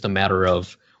think it's just a matter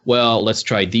of, well, let's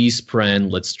try these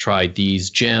Pren, let's try these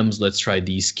gems, let's try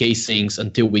these casings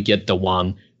until we get the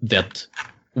one that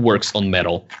works on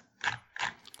metal.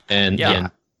 And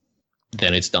then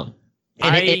it's done.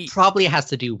 And it probably has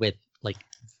to do with like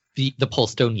the pull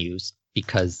stone used,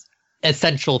 because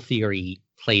essential theory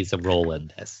plays a role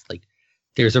in this. Like,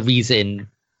 there's a reason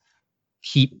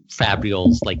heat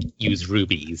fabrials like use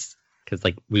rubies, because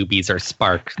like rubies are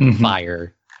spark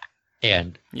fire,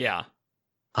 and Yeah.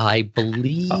 I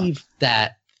believe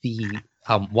that the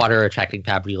water attracting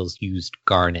fabrials used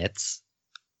garnets.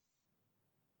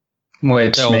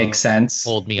 Which So, makes sense.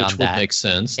 Hold me Which on would that. make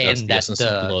sense. That's And the that essence the-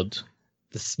 of blood.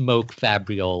 The smoke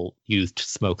fabrial used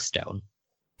smokestone.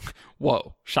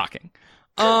 Whoa. Shocking.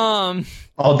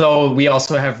 Although we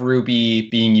also have ruby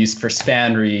being used for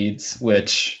span reeds,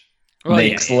 which Well,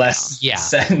 makes less yeah.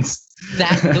 sense.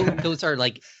 Those are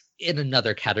like in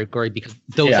another category, because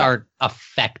those Yeah. aren't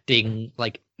affecting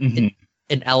like Mhm.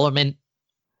 an element.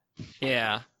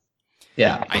 Yeah.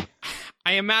 Yeah.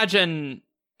 I imagine,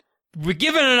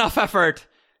 given enough effort,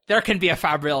 there can be a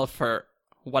fabrial for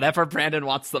whatever Brandon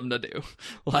wants them to do.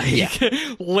 Like,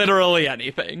 literally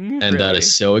anything. And that really.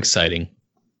 is so exciting.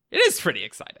 It is pretty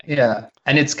exciting. Yeah.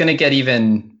 And it's going to get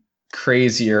even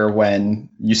crazier when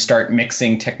you start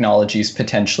mixing technologies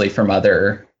potentially from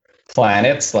other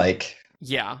planets. Like,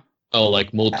 Yeah. Oh,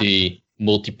 like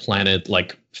multi-planet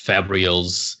like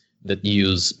fabrials that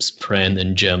use spren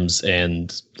and gems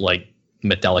and like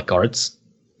metallic arts.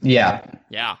 yeah.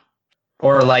 Yeah.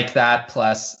 Or like that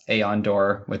plus Aeon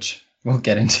Door, which we'll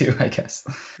get into, I guess.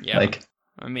 Yeah. Like,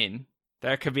 I mean,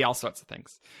 there could be all sorts of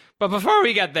things. But before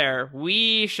we get there,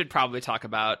 we should probably talk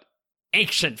about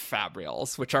ancient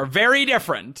fabrials, which are very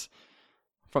different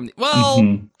from the,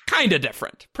 mhm. kind of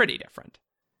different, pretty different.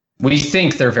 We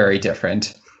think they're very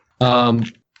different.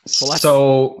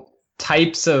 So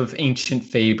types of ancient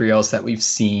fabrials that we've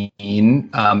seen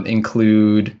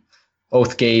include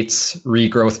Oathgates,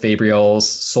 regrowth fabrials,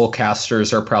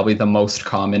 soulcasters are probably the most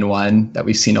common one that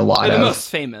we've seen a lot They're of. the most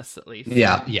famous, at least.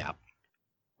 Yeah. Yeah.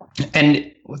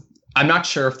 And I'm not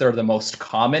sure if they're the most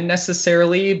common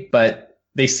necessarily, but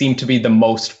they seem to be the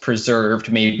most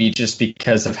preserved, maybe just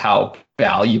because of how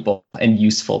valuable and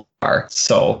useful they are.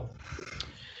 So,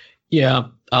 Yeah,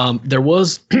 there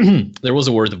was there was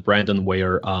a word of Brandon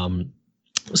where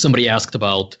somebody asked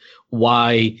about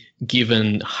why,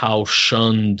 given how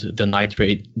shunned the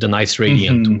Knights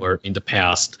Radiant were in the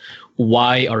past,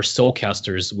 why are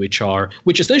soulcasters,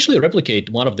 which essentially replicate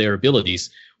one of their abilities,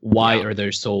 why are they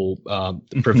so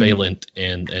prevalent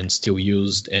and still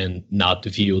used and not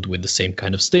viewed with the same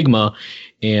kind of stigma?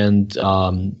 And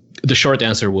the short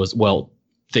answer was, well,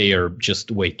 they are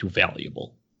just way too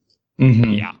valuable.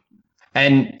 Yeah.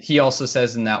 And he also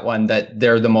says in that one that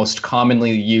they're the most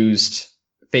commonly used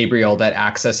fabrial that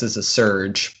accesses a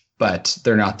surge, but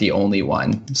they're not the only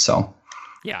one. So,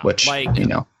 Yeah. which, like, you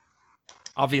know,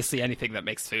 obviously anything that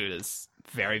makes food is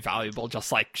very valuable,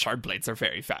 just like shard blades are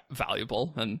very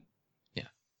valuable. And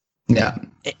Yeah.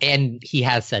 And he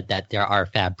has said that there are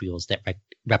fabrials that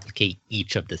replicate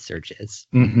each of the surges.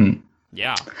 hmm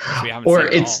Yeah. Which we haven't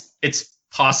Or seen at all. it's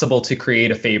possible to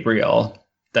create a Fabrial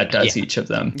that does each of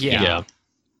them. Yeah.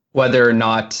 Whether or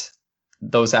not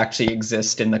those actually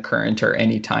exist in the current or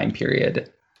any time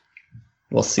period.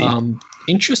 We'll see.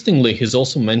 Interestingly, he's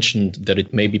also mentioned that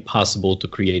it may be possible to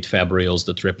create fabrials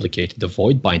that replicate the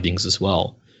void bindings as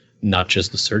well, not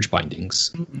just the surge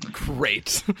bindings.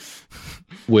 Great.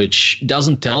 Which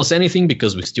doesn't tell us anything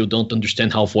because we still don't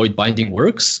understand how void binding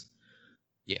works.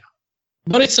 Yeah.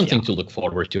 But it's something to look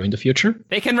forward to in the future.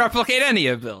 They can replicate any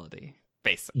ability,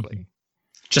 basically.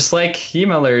 Just like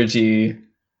hemalurgy.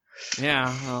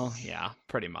 Yeah, well, yeah,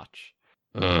 pretty much.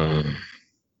 Um,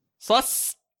 So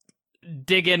let's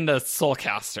dig into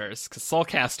Soulcasters, because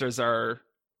Soulcasters are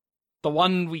the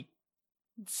one we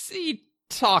see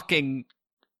talking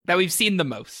that we've seen the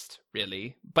most,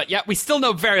 really. But yet we still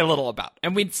know very little about.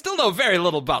 And we still know very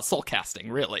little about soulcasting,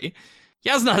 really.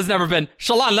 Yasna has never been,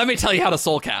 Shallan, let me tell you how to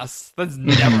soulcast. That's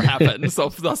never happened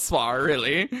thus far,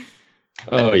 really.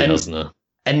 oh, Yasna.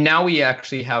 And now we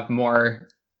actually have more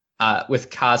with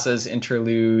Kaza's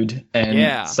interlude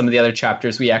and some of the other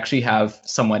chapters. We actually have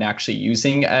someone actually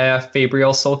using a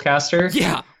Fabrial Soulcaster.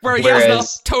 Yeah, where Whereas-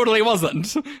 Yasna totally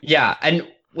wasn't. Yeah, and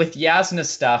with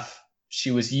Yasna's stuff, she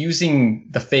was using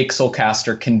the fake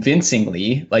Soulcaster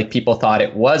convincingly, like people thought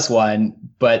it was one,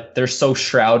 but they're so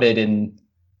shrouded in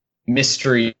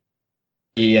mystery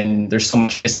and there's so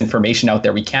much misinformation out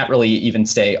there. We can't really even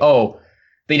say, oh,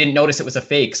 they didn't notice it was a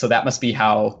fake, so that must be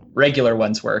how regular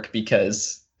ones work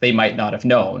because they might not have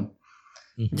known.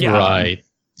 Yeah. Right.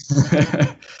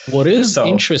 What is So-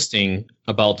 interesting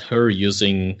about her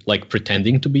using, like,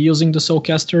 pretending to be using the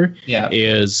Soulcaster Yeah.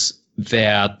 is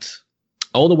that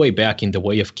all the way back in the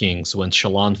Way of Kings, when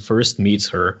Shallan first meets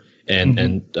her and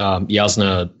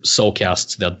Yasna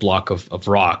soulcasts that block of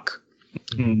rock,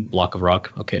 block of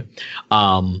rock. Okay,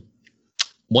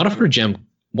 one of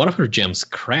her gems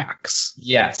cracks.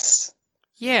 Yes.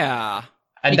 Yeah.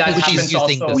 And that Because happens she's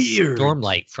using also. the Weird.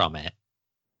 Stormlight from it.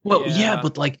 Well, Yeah. yeah,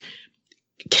 but like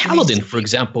Kaladin, for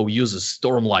example, uses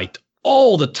Stormlight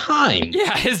all the time.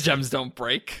 Yeah, his gems don't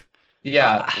break.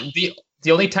 Yeah.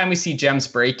 The only time we see gems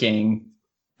breaking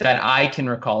that I can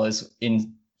recall is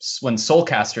when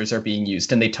Soulcasters are being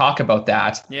used, and they talk about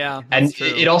that. Yeah, And that's true.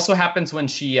 it also happens when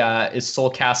she is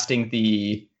soulcasting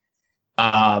the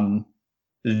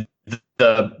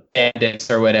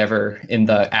bandits or whatever in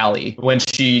the alley. When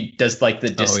she does like the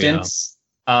distance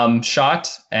shot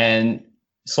and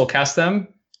soulcast them,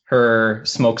 her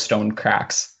smokestone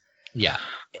cracks. Yeah.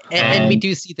 And we And-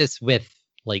 do see this with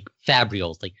like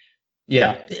fabrials,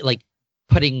 Yeah. like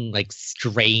putting like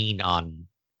strain on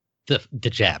the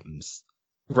gems.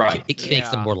 Right. It makes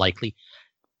them Yeah. more likely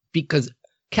because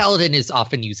Kaladin is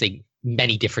often using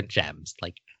many different gems.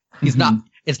 Like he's not.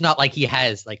 It's not like he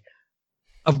has like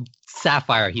a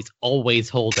sapphire he's always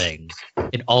holding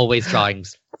and always drawing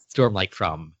Stormlight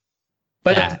from.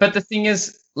 But the thing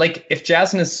is, like, if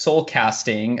Jasmine is soul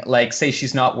casting, like, say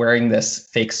she's not wearing this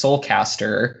fake soul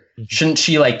caster, Mhm. shouldn't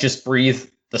she like just breathe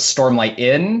the Stormlight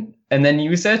in and then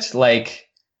use it? Like,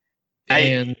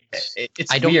 And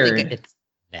it's I don't weird. think it's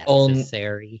On-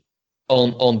 necessary.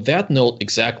 on that note,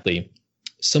 exactly,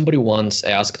 somebody once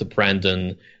asked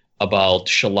Brandon about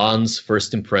Shallan's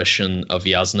first impression of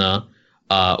Yasna,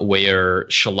 where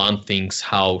Shallan thinks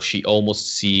how she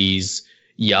almost sees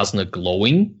Yasna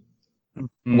glowing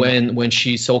when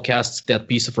she soulcasts that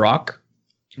piece of rock.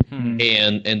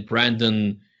 Mhm. And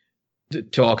Brandon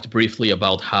talked briefly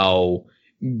about how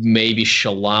maybe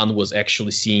Shallan was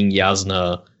actually seeing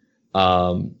Yasna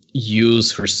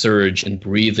use her surge and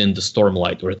breathe in the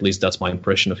Stormlight, or at least that's my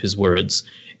impression of his words.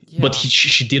 But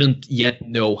she didn't yet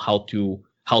know how to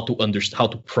understand, how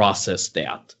to process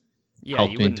that. yeah, how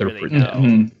you to wouldn't really interpret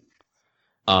know.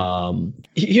 that.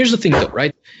 Here's the thing, though,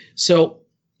 right? So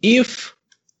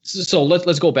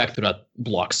let's go back to that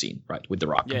block scene, right, with the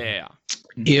rock. Yeah.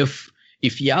 If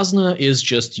Yasna is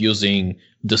just using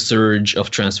the surge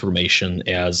of transformation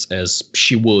as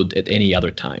she would at any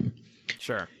other time,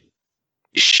 Sure.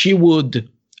 she would,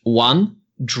 one,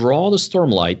 draw the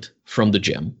Stormlight from the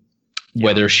gem,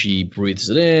 whether she breathes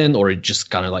it in or it just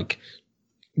kind of like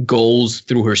goes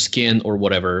through her skin or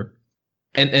whatever,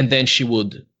 and then she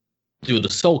would do the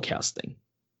soul casting.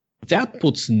 That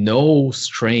puts no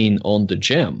strain on the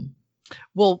gem.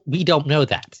 Well, we don't know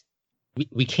that.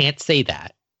 We can't say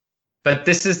that. But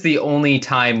this is the only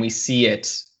time we see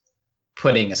it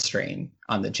putting a strain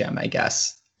on the gem, I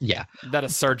guess. Yeah. That a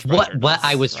surge. What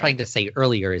I was trying to say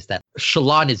earlier is that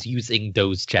Shallan is using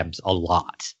those gems a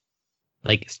lot.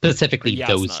 Like specifically Yasna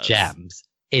those is. gems.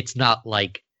 It's not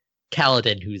like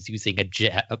Kaladin who's using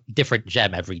a different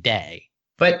gem every day.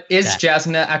 But is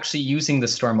Jasna actually using the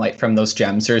Stormlight from those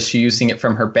gems, or is she using it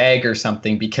from her bag or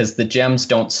something? Because the gems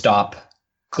don't stop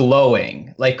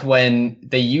glowing. Like when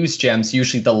they use gems,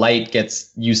 usually the light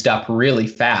gets used up really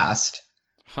fast.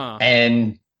 Huh.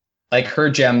 And like her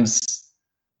gems,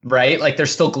 right? Like they're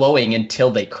still glowing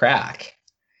until they crack.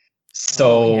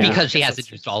 So Yeah, Because she I guess hasn't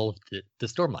that's used all of the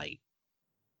Stormlight.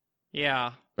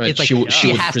 Yeah. Right. It's like she would has to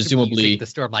be presumably using the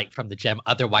Stormlight from the gem,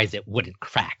 otherwise it wouldn't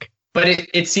crack. But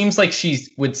it seems like she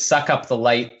would suck up the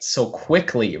light so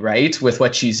quickly, right? With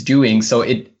what she's doing. So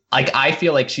I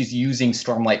feel like she's using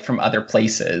Stormlight from other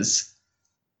places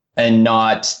and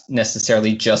not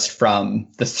necessarily just from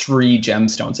the 3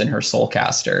 gemstones in her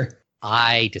Soulcaster.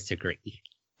 I disagree.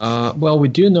 well, we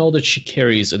do know that she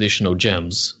carries additional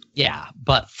gems. Yeah,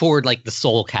 but for like the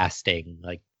soul casting,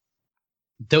 like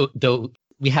though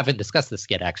we haven't discussed this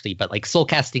yet actually, but like soul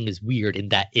casting is weird in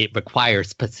that it requires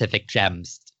specific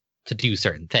gems to do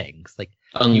certain things. Like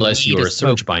Unless need you're a a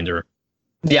Surge Binder.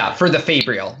 Yeah, for the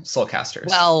Fabrial Soulcasters.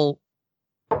 well,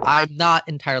 I'm not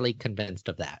entirely convinced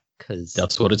of that because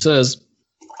That's what it says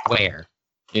where?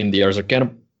 in the Ars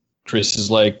Arcanum. Chris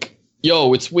is like,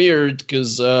 yo, it's weird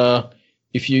because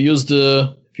if you use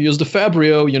the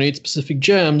Fabrio, you need specific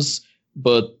gems,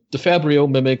 but the Fabrio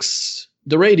mimics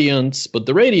the Radiance, but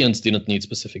the Radiance didn't need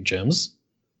specific gems.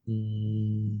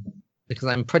 Because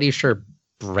I'm pretty sure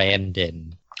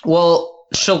Brandon. Well,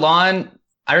 Shallan,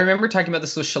 I remember talking about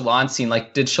this with Shallan scene.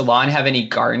 Like, did Shallan have any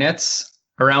garnets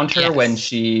around her Yes. when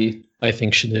she... I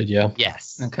think she did, yeah.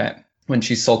 Yes. Okay. When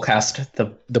she soulcast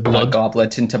the The blood blood.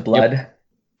 goblet into blood.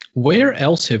 Where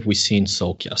else have we seen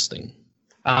soul casting?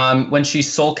 When she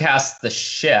soulcast the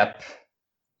ship,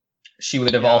 she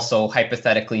would have also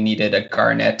hypothetically needed a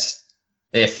garnet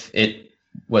if it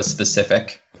was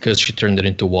specific. Because she turned it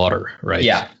into water, right?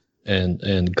 Yeah.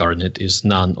 And garnet is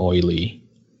non-oily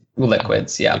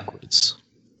Liquids, yeah. liquids.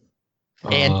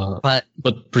 And but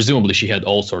presumably she had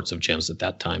all sorts of gems at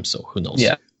that time, so who knows?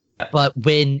 Yeah. But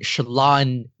when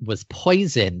Shallan was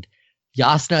poisoned,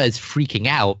 Yasna is freaking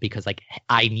out because like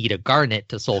I need a garnet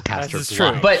to soulcast her That's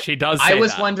blood. true. But she does. I say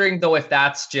was that. wondering, though, if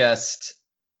that's just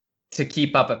to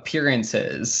keep up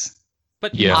appearances.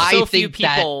 But Yeah. so I few think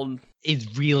that- people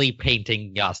Is really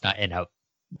painting Yasna in a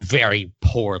very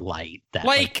poor light. That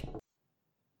like.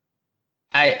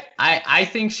 I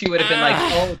think she would have been like,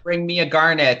 oh, bring me a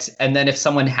garnet. And then if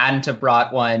someone hadn't have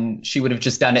brought one, she would have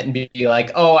just done it and be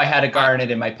like, oh, I had a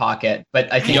garnet in my pocket.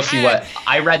 But I think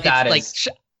I read that it's as...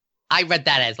 like I read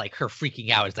that as like her freaking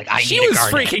out. It's like I She need was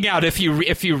a garnet. freaking out if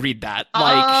you read that.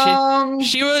 Like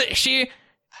she was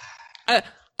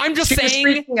I'm just She was saying.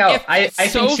 freaking out. If I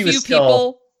so think she was few still-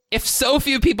 people, if so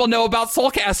few people know about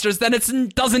soulcasters, then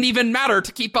it doesn't even matter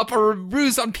to keep up a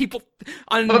ruse on people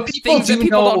on But people things that do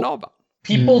people know- don't know about.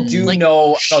 People do Like,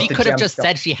 know about She the could have just gemstone.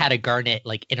 said she had a garnet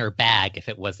like in her bag if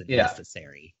it wasn't Yeah.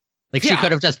 necessary. Like she Yeah.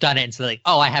 could have just done it and said like,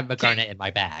 oh, I have a garnet in my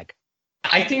bag.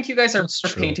 I think you guys are That's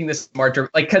true. painting this more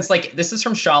because this is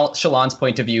from Shallan's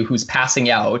point of view, who's passing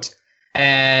out,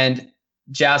 and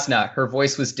Jasna, her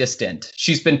voice was distant.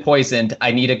 She's been poisoned.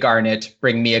 I need a garnet.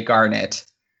 Bring me a garnet.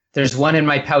 There's one in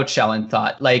my pouch, Shallan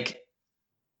thought. Like,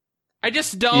 I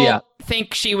just don't Yeah.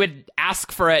 think she would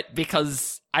ask for it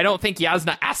because I don't think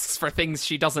Yasna asks for things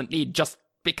she doesn't need just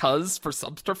because for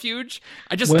subterfuge.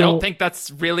 I just Well- don't think that's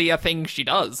really a thing she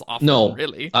does often, No,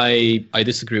 really. I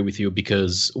disagree with you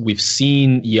because we've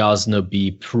seen Yasna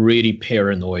be pretty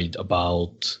paranoid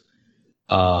about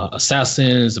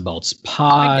assassins, about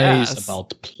spies, guess.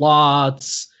 about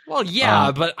plots. Well, yeah,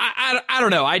 Um, but I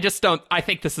don't know. I just don't. I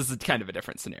think this is kind of a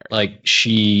different scenario. Like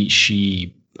she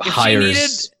If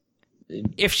hires.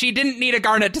 if she didn't need a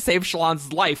garnet to save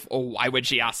Shallan's life, why would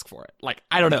she ask for it? Like,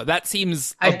 I don't know. That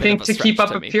seems. I think to keep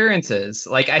up to me. appearances.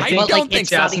 Like, I think don't But like think it's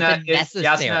so. not Jasna even is necessary.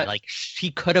 Jasna. Like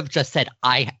she could have just said,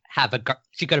 I have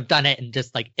she could have done it and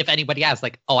just like if anybody asks,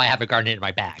 like, oh, I have a garnet in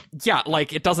my bag. Yeah,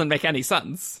 like it doesn't make any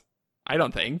sense. I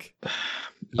don't think.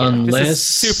 Unless This is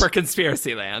super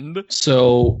conspiracy land.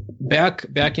 So back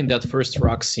in that first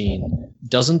rock scene,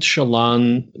 doesn't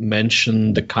Shallan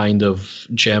mention the kind of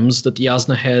gems that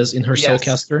Yasna has in her Yes.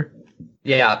 soulcaster?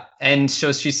 Yeah, and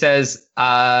so she says,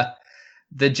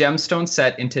 the gemstones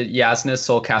set into Yasna's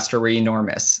soulcaster were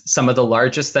enormous, some of the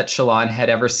largest that Shallan had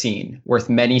ever seen, worth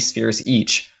many spheres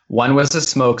each. One was a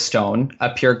smoke stone, a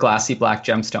pure glassy black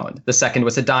gemstone. The second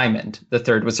was a diamond. The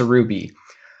third was a ruby.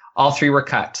 All 3 were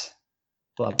cut.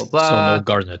 Blah, blah, blah. So no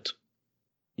garnet.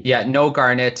 Yeah, no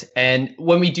garnet. And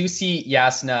when we do see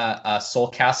Yasna soul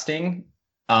casting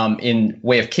in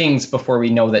Way of Kings, before we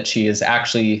know that she is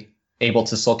actually able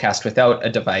to soul cast without a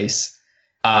device,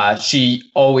 she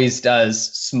always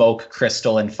does smoke,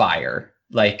 crystal, and fire.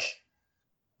 Like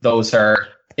those are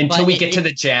until we get to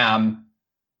the jam.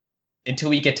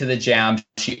 Until we get to the jam,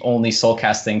 she only soul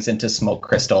casts things into smoke,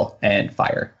 crystal, and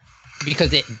fire.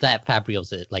 Because that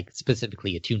Fabrial's like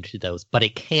specifically attuned to those, but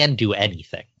it can do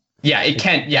anything. Yeah, it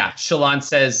can. Yeah, Shallan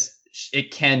says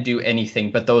it can do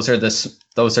anything, but those are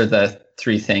the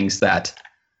three things that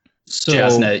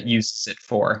Jasna uses it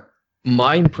for.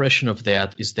 My impression of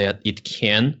that is that it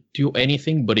can do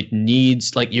anything, but it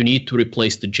needs, like, you need to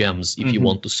replace the gems if you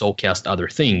want to soul cast other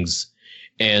things.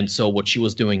 And so what she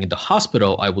was doing in the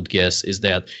hospital, I would guess, is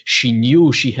that she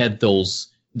knew she had those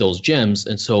gems,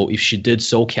 and so if she did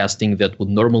soul casting that would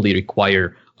normally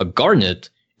require a garnet,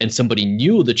 and somebody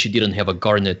knew that she didn't have a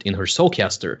garnet in her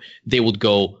soulcaster, they would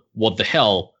go, "What the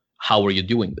hell? How are you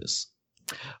doing this?"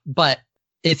 But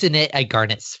isn't it a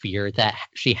garnet sphere that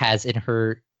she has in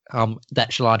her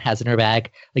that Shallan has in her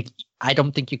bag? Like, I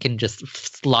don't think you can just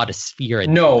slot a sphere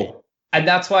in. No, and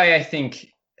that's why I think,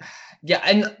 yeah,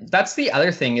 and that's the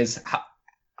other thing is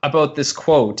about this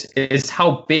quote is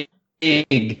how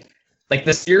big. Like,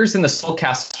 the spheres in the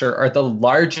Soulcaster are the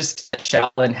largest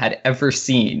Shallan had ever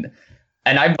seen.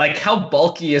 And I'm like, how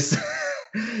bulky is,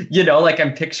 like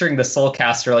I'm picturing the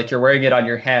Soulcaster, like you're wearing it on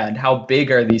your hand. How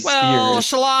big are these spheres?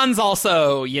 Shallan's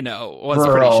also, was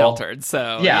pretty sheltered.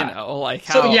 So, like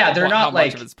how, they're not much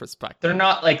like, of his perspective. They're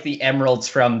not like the emeralds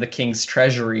from the King's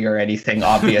Treasury or anything,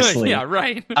 obviously. Yeah,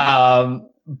 right.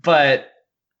 But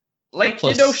like,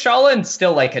 Plus, Shallan's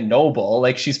still like a noble.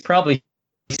 Like, she's probably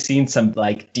seen some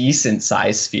like decent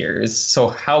size spheres, so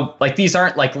how, like, these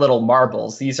aren't like little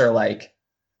marbles, these are like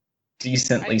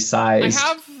decently sized.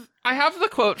 I have the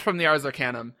quote from the Ars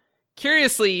Arcanum.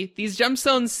 Curiously, these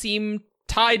gemstones seem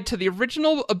tied to the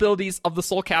original abilities of the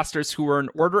soulcasters who were an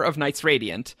order of Knights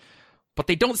Radiant, but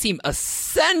they don't seem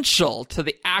essential to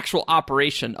the actual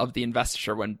operation of the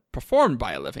investiture when performed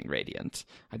by a living Radiant.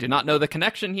 I do not know the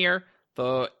connection here,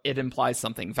 though it implies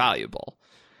something valuable.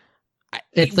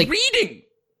 It's like reading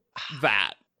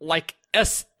that, like,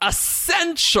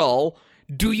 essential.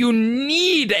 Do you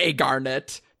need a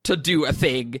garnet to do a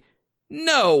thing?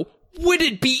 No. Would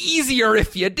it be easier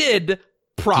if you did?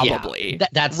 Probably. Yeah,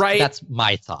 that's right. That's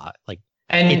my thought. Like,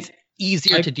 and it's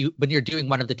easier to do when you're doing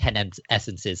one of the 10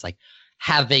 essences. Like,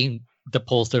 having the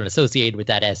pole stone associated with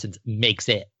that essence makes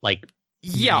it like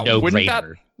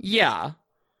no-brainer. Yeah.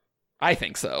 I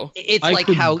think so. It's like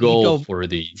how you don't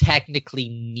technically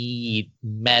need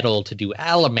metal to do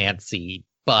allomancy,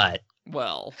 but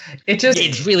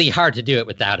it's really hard to do it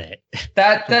without it.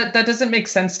 That doesn't make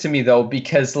sense to me though,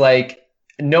 because like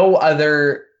no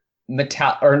other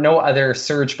metal or no other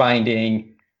surge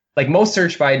binding, like most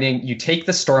surge binding, you take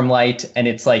the Stormlight and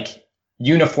it's like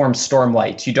uniform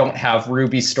Stormlight. You don't have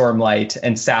Ruby Stormlight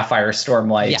and Sapphire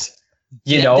Stormlight. Yeah.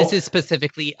 This is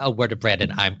specifically a word of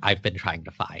Brandon I've been trying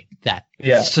to find. That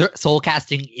soul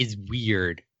casting is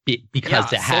weird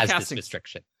because it has this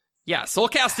restriction. Yeah, soul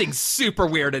casting's super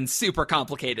weird and super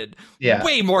complicated. Yeah.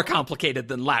 Way more complicated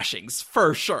than lashings,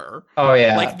 for sure. Oh,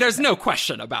 yeah. Like, there's no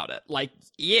question about it. Like,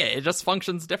 yeah, it just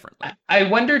functions differently. I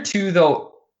wonder, too,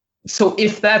 though, so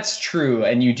if that's true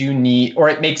and you do need, or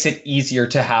it makes it easier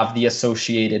to have the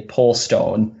associated pole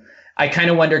stone, I kind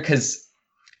of wonder because,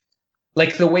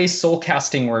 like, the way soul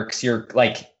casting works, you're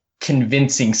like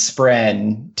convincing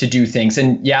Spren to do things.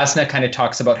 And Jasna kind of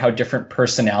talks about how different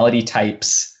personality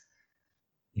types,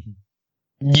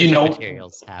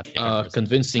 materials have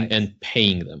convincing types. And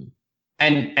paying them.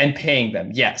 And paying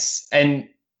them, yes. And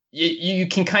you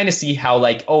can kind of see how,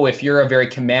 like, if you're a very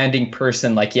commanding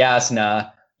person like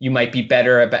Jasna, you might be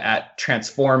better at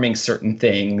transforming certain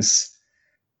things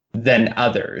than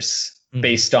others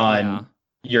based on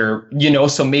your,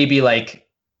 so maybe like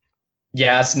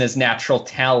Jasna's natural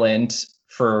talent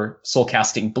for soul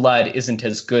casting blood isn't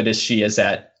as good as she is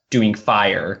at doing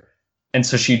fire. And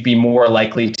so she'd be more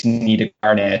likely to need a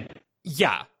garnet.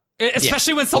 Yeah.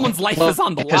 Especially when someone's life is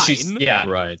on the line.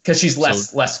 Right. Because she's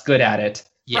less good at it.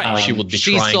 Yeah. She would be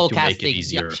trying to make it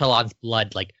easier. Shallan's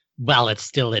blood, like, while it's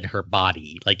still in her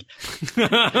body. Like,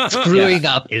 screwing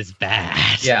up is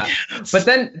bad. Yeah. But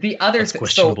then the other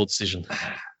questionable decision.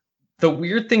 The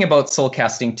weird thing about soul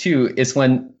casting too is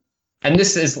when, and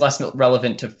this is less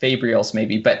relevant to Fabrials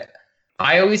maybe, but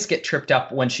I always get tripped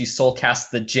up when she soul casts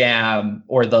the jam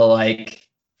or the like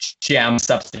jam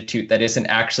substitute that isn't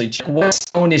actually. What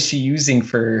stone is she using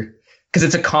for? Because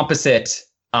it's a composite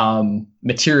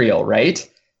material, right?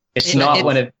 It's not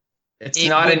an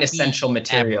essential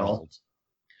material. Emerald.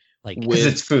 Like, because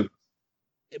it's food.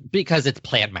 Because it's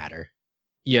plant matter.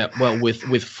 Yeah, well,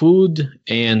 with food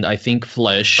and I think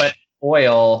flesh, but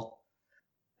oil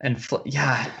and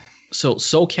So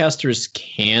soulcasters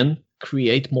can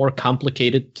create more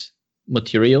complicated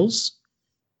materials,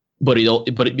 but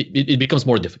it becomes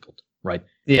more difficult, right?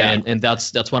 Yeah. And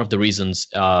that's one of the reasons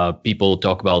people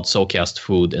talk about soulcast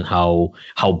food and how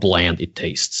bland it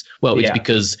tastes. Well, it's Yeah.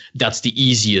 because that's the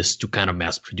easiest to kind of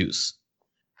mass produce.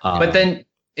 But then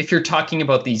if you're talking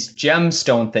about these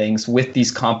gemstone things with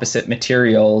these composite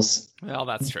materials, Well,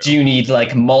 that's true. do you need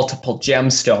like multiple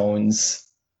gemstones?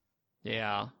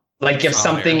 Yeah. Like if Oh,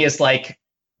 something yeah. is like,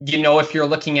 if you're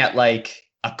looking at like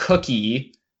a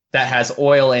cookie that has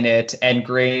oil in it and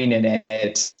grain in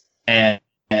it, and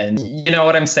you know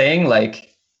what I'm saying?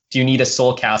 Like, do you need a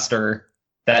soul caster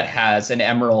that has an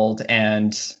emerald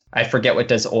and I forget what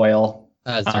does oil?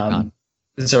 Zircon.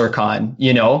 Zircon,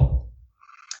 you know?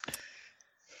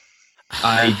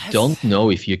 I don't know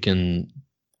if you can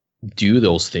do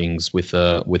those things with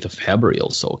a Fabrial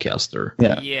soulcaster.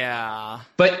 Yeah.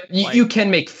 But Like- you can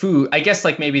make food. I guess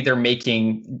like maybe they're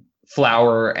making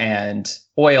flour and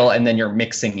oil and then you're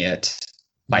mixing it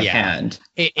by Yeah. hand.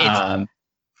 It's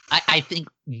I think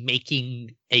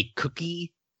making a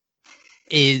cookie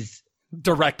is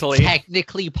Directly.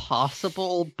 technically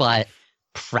possible, but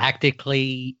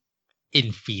practically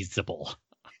infeasible.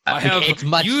 I have It's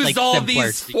much, used like, all simpler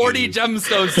these to 40 use.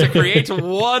 gemstones to create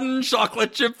one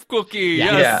chocolate chip cookie.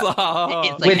 Yeah. Yes.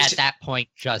 It's like Which- at that point,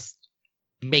 just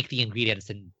make the ingredients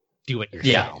and do it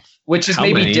yourself. Which is How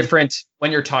maybe many- different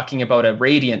when you're talking about a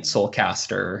radiant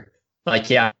soulcaster. Like,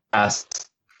 yes.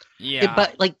 yeah.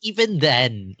 But like even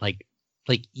then, like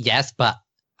yes, but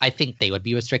I think they would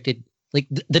be restricted. Like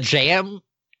the jam,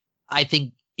 I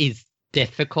think is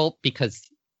difficult because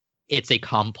it's a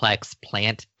complex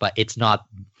plant, but it's not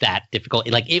that difficult.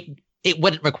 Like it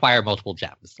wouldn't require multiple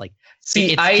gems. Like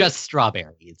See, it's just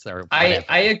strawberries or whatever.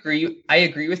 I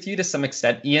agree with you to some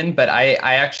extent, Ian, but I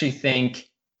actually think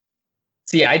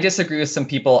I disagree with some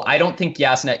people. I don't think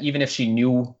Yasna, even if she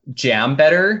knew jam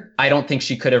better, I don't think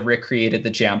she could have recreated the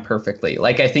jam perfectly.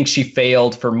 Like I think she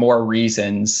failed for more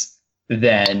reasons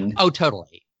than Oh,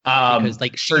 totally. Because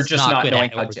like for she's just not not good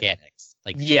knowing at how organics.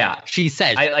 Like yeah. she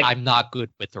says, I, like- I'm not good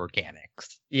with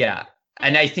organics. Yeah.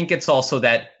 And I think it's also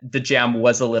that the jam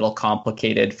was a little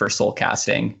complicated for soul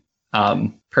casting,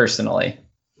 personally.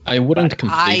 I wouldn't I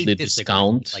completely disagree.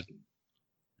 discount, Like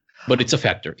but it's a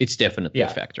factor. It's definitely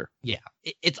Yeah. a factor.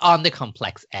 it's on the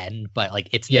complex end, but like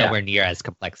it's Yeah. nowhere near as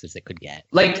complex as it could get.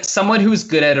 Like someone who's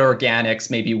good at organics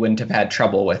maybe wouldn't have had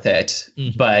trouble with it.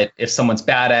 Mhm. But if someone's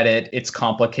bad at it, it's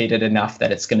complicated enough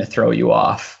that it's going to throw you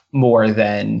off more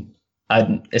than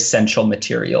an essential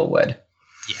material would.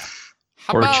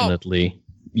 How about, Fortunately,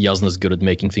 Yasna's good at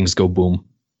making things go boom.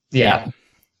 Yeah.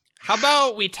 how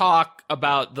about we talk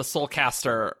about the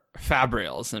Soulcaster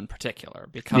Fabrials in particular?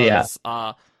 Because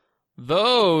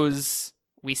those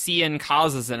we see in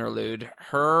Kaz's interlude,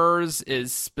 hers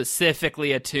is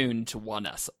specifically attuned to one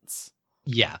essence.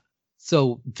 Yeah.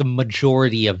 So the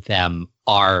majority of them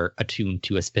are attuned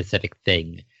to a specific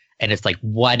thing, and it's like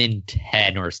 1 in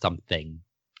 10 or something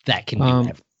that can do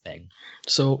everything.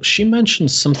 So she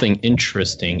mentioned something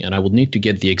interesting, and I would need to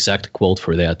get the exact quote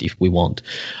for that if we want.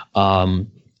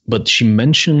 But she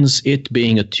mentions it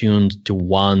being attuned to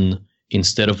 1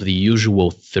 instead of the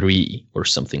usual 3 or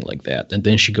something like that. And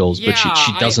then she goes, but she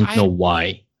Yeah, doesn't know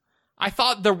why. I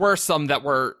thought there were some that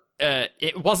were.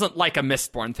 It wasn't like a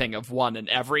Mistborn thing of 1 in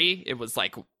every. It was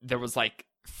like there was like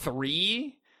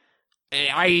 3.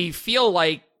 I feel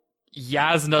like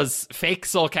Yasna's fake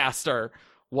Soulcaster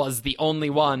was the only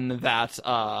one that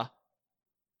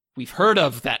we've heard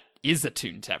of that is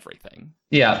attuned to everything.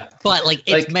 Yeah. But like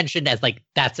it's Like- mentioned as like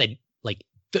that's a like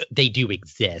they do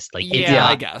exist. Like it's Yeah, I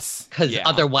not guess. because Yeah.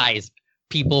 otherwise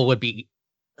people would be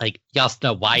like,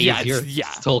 Yasna, why Yeah, is your it's- yeah.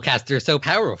 soulcaster so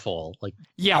powerful? Like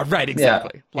Yeah, right,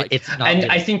 exactly. Like, it's not. And good.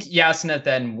 I think Yasna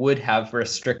then would have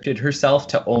restricted herself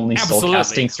to only soul Absolutely,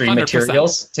 casting 3 100%.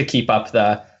 materials to keep up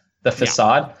the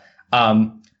facade.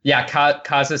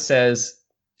 Kaza says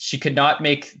she could not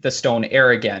make the stone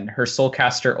air again. Her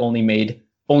soulcaster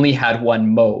only had 1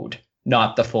 mode,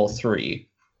 not the full 3.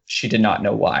 She did not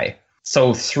know why.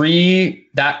 So 3,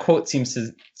 that quote seems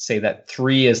to say that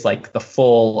 3 is like the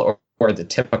full or the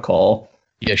typical,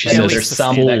 Yeah, she And says there's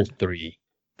some full that- 3.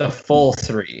 the full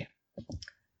 3.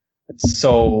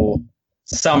 So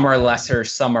some are lesser,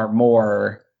 some are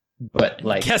more, but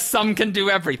like guess some can do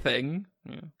everything.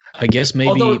 I guess maybe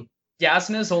although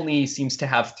Yasna's only seems to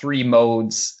have 3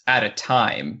 modes at a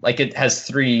time. Like it has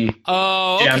 3.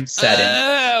 Oh, Gem okay. setting.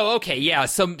 Oh, okay, yeah.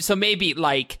 So maybe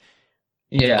like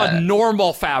Yeah. a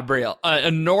normal Fabrial, a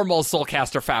normal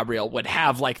Soulcaster Fabrial would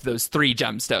have like those 3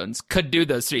 gemstones, could do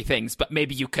those 3 things, but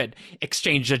maybe you could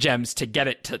exchange the gems to get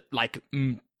it to like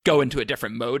go into a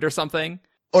different mode or something.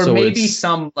 Or So maybe it's-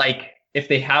 some, like, if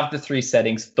they have the 3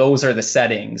 settings, those are the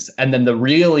settings. And then the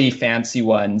really fancy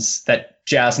ones that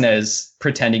Jasna is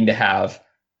pretending to have,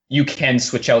 you can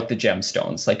switch out the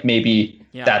gemstones. Like, maybe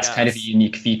Yeah, I that's kind of a guess.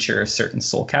 unique feature of certain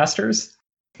soulcasters.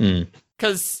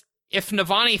 Because if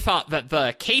Navani thought that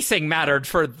the casing mattered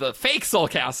for the fake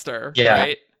Soulcaster, Yeah.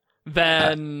 right?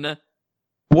 Then,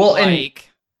 Well, like,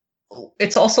 and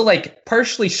it's also, like,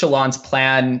 partially Shallan's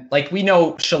plan. Like, we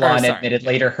know Shallan sorry. admitted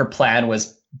later her plan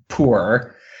was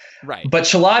poor. right. But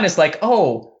Shallan is like,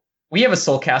 oh, we have a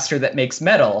soulcaster that makes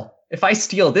metal. If I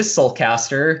steal this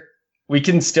soulcaster, we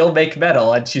can still make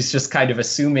metal. And she's just kind of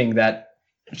assuming that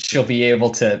she'll be able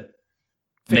to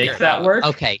Figure make it that out. work.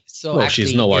 Okay, so Well, actually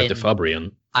she's no in-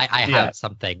 Artifabrian. I Yeah. have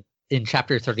something in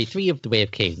chapter 33 of The Way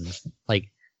of Kings. Like,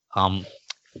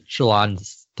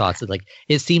 Shallan's thoughts is like,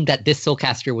 it seemed that this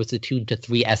soulcaster was attuned to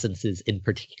 3 essences in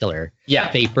particular: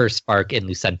 Yeah. Vapor, Spark, and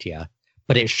Lucentia.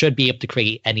 But it should be able to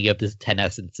create any of the 10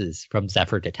 essences from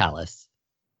Zephyr to Talus.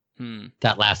 Hmm.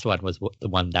 That last one was the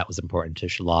one that was important to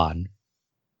Shallan.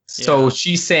 So Yeah.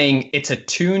 she's saying it's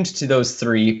attuned to those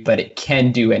 3, but it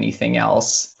can do anything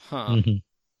else. Huh. Mhm.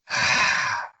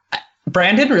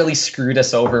 Brandon really screwed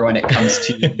us over when it comes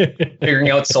to figuring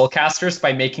out soulcasters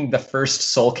by making the first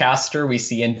soulcaster we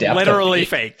see in depth. Literally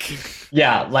fake.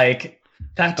 Yeah, like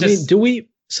that I mean, just do we?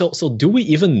 So do we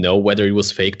even know whether it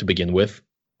was fake to begin with?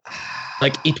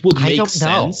 Like, it would I make don't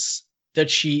know. sense that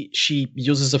she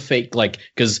uses a fake, like,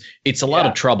 because it's a lot Yeah.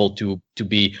 of trouble to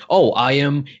be. Oh, I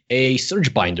am a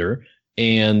surge binder,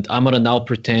 and I'm gonna now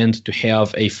pretend to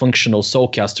have a functional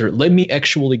soulcaster. Let me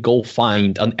actually go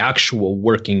find an actual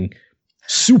working,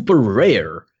 super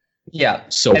rare yeah.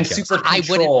 soulcaster. And super I wouldn't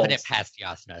controlled. put it past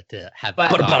Yasna to have.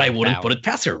 But- but I gone wouldn't down. put it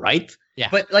past her, right?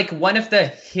 But like one of the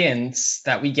hints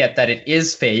that we get that it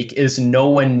is fake is no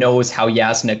one knows how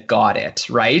Yasna got it,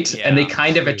 right? Yeah, and they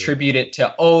kind of true. attribute it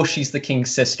to, oh, she's the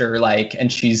king's sister, like,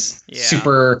 and she's Yeah.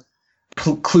 super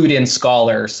clued in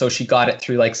scholar, so she got it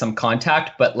through like some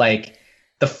contact. But like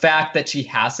the fact that she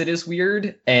has it is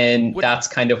weird, and Would- that's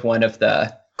kind of one of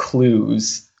the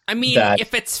clues. I mean, That-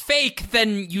 if it's fake,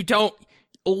 then you don't.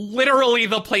 Literally,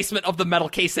 the placement of the metal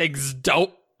casings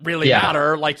don't really Yeah.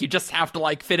 matter. Like, you just have to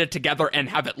like fit it together and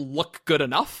have it look good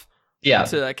enough Yeah,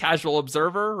 to a casual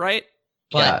observer, right?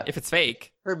 But yeah. If it's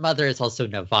fake, her mother is also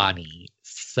Navani,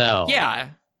 so yeah.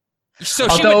 So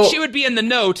Although- she would be in the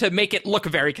know to make it look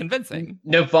very convincing.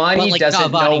 Navani Well, like,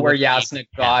 doesn't Navani know where would be- Yasna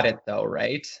got it, though,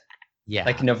 right? yeah.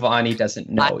 Like Navani doesn't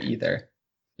know either.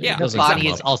 Yeah, It doesn't Navani come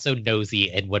is up. also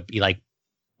nosy and would be like,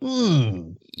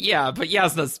 hmm. Yeah, but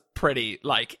Yasna's pretty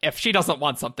like if she doesn't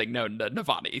want something known to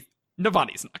Navani,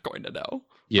 Navani's not going to know.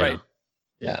 Yeah, Right.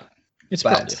 Yeah, it's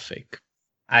But- probably a fake.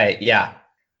 yeah.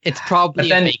 It's probably But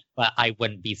then- a fake, but I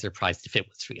wouldn't be surprised if it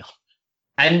was real.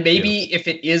 And maybe if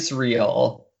it is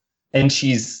real and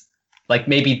she's like,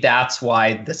 maybe that's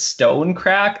why the stone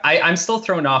crack. I'm still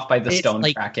thrown off by the It's stone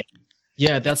like- cracking.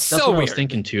 Yeah, that's so what I was weird.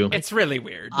 thinking too. It's really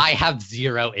weird. I have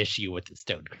zero issue with the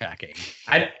stone cracking.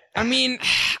 I mean,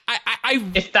 I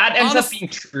If that ends Honest- up being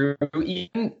true,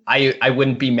 Ian, I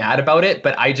wouldn't be mad about it,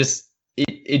 but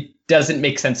it doesn't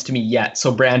make sense to me yet.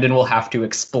 So Brandon will have to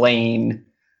explain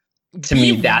to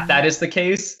me that is the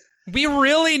case. we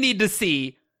really need to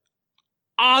see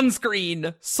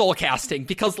on-screen soul casting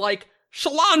because, like,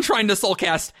 Shallan trying to soul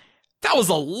cast, that was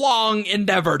a long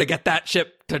endeavor to get that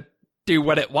ship to do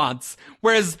what it wants.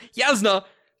 Whereas Yasna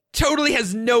totally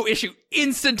has no issue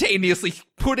instantaneously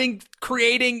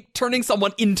turning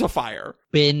someone into fire.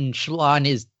 When Shallan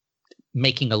is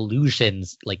making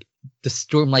illusions, like the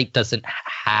Stormlight doesn't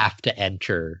have to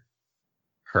enter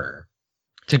her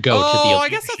to go to the illusion. I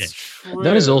guess that's true.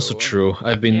 That is also true.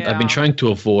 I've been Yeah. trying to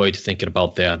avoid thinking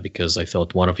about that because I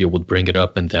thought one of you would bring it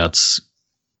up, and that's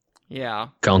Yeah.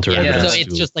 counter Yeah, evidence. so it's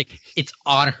to- just like it's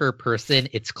on her person.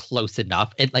 It's close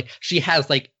enough, and like she has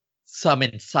like some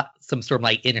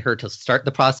Stormlight in her to start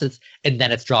the process, and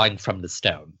then it's drawing from the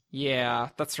stone. Yeah,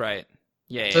 that's right.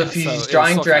 Yeah. So yeah. if he's it's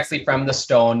drawing soul directly casting. from the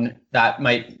stone, that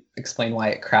might explain why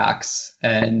it cracks.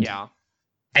 And Yeah.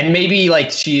 and maybe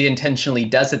like she intentionally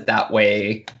does it that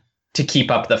way to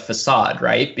keep up the facade,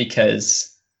 right?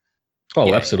 Because oh,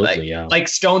 yeah, absolutely, yeah. like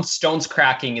stones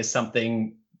cracking is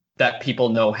something that people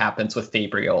know happens with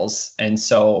Fabrials, and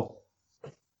so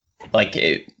like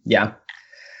Yeah.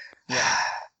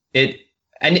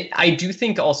 and I do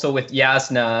think also with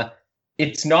Yasna,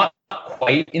 it's not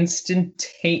quite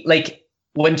instantaneous. Like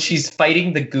when she's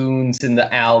fighting the goons in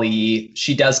the alley,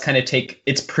 she does kind of take.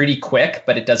 It's pretty quick,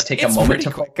 but it does take It's a moment pretty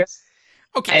to quick. focus.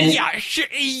 Okay. And yeah.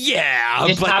 Yeah.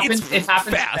 It but happens. it's It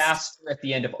happens fast. faster at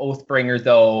the end of Oathbringer,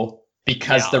 though.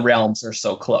 because Yeah. the realms are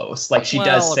so close. Like she Well,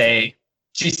 does say, okay.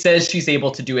 she says she's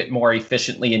able to do it more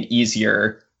efficiently and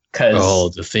easier because Oh,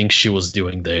 the things she was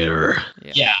doing there.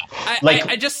 yeah,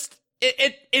 I just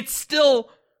it's still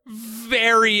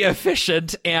very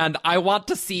efficient, and I want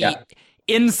to see Yeah.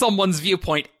 in someone's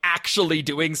viewpoint actually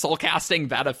doing soul casting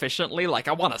that efficiently. Like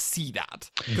I want to see that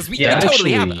because we Yeah. totally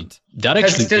Actually, haven't. That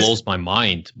actually Because there's- blows my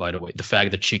mind, by the way. The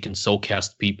fact that she can soul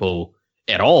cast people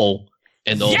at all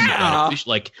and also Yeah.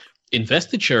 like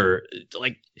investiture,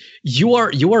 like you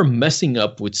are messing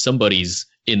up with somebody's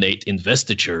innate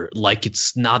investiture like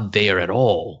it's not there at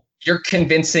all. you're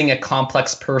convincing a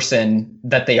complex person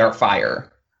that they are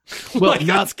fire. Well, Like,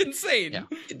 not- that's insane. Yeah.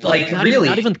 Like, not, really?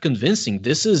 not even convincing.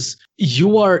 This is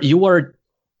you are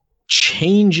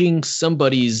changing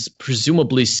somebody's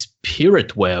presumably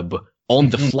spirit web on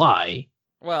the Mhm. fly.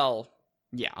 Well,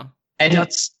 yeah. And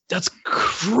That's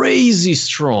crazy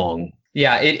strong.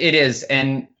 yeah, it is.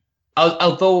 And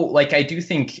although, like, I do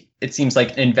think it seems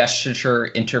like investiture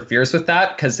interferes with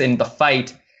that because in the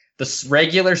fight, the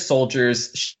regular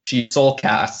soldiers she soul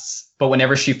casts, but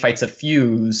whenever she fights a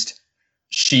fused,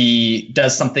 she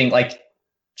does something like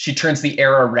she turns the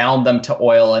air around them to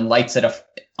oil and lights it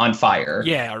on fire.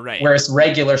 Yeah, right. Whereas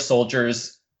regular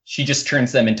soldiers, she just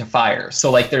turns them into fire.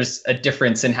 So like, there's a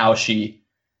difference in how she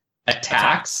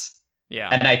attacks. Yeah.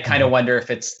 And I kind of wonder if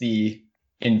it's the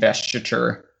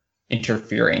investiture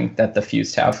interfering that the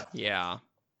fused have. Yeah.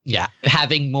 Yeah,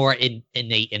 having more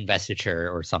innate investiture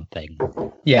or something.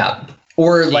 Yeah.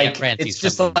 Or Yeah, like, grants you it's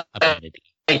just some like ability.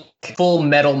 full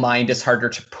metal mind is harder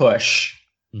to push.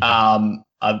 Mhm.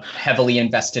 A heavily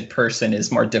invested person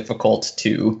is more difficult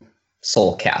to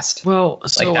soul cast. Well,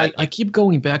 so that. I keep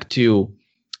going back to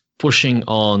pushing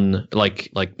on like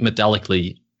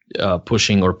metallically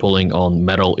pushing or pulling on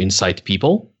metal inside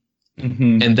people,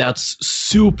 Mm-hmm. and that's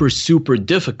super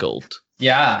difficult.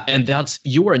 Yeah. And that's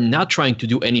you are not trying to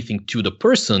do anything to the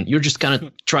person. You're just kind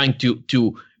of trying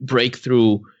to break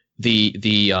through the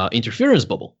interference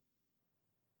bubble.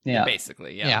 Yeah.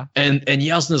 Basically, yeah. Yeah. And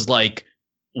Yasna's like,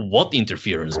 what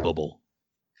interference bubble?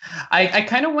 I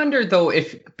kind of wonder though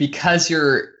if because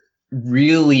you're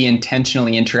really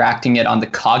intentionally interacting it on the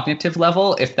cognitive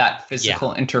level, if that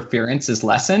physical interference is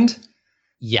lessened.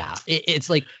 Yeah, it's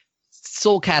like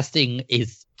soul casting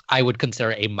is, I would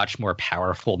consider, a much more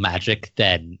powerful magic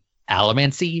than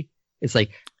allomancy. It's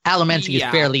like allomancy Yeah,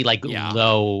 is fairly like yeah.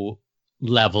 low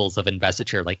levels of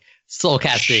investiture. Like soul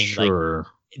casting, Sure.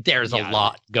 like there's Yeah. a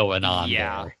lot going on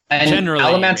Yeah. there. And Generally,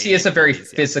 allomancy is a very yeah.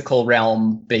 physical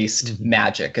realm based Mhm.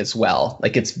 magic as well.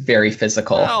 Like it's very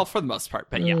physical. Well, for the most part,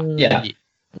 but yeah. Yeah.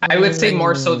 I would say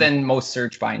more so than most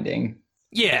surge binding.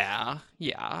 Yeah.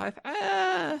 Yeah.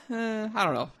 I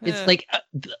don't know. It's like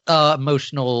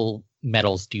emotional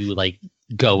metals do like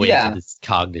go Yeah. into this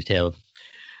cognitive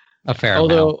a fair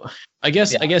amount. Although I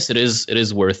guess Yeah. it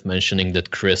is worth mentioning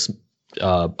that Chris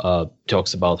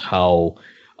talks about how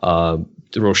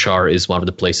Roshar is one of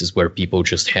the places where people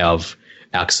just have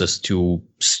access to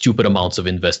stupid amounts of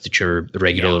investiture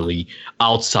regularly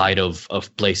outside of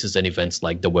places and events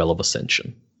like the Well of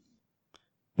Ascension.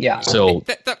 Yeah. So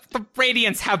the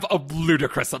Radiants have a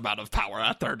ludicrous amount of power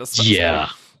at their disposal. yeah,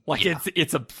 Like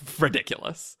it's a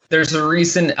ridiculous. There's a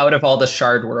reason out of all the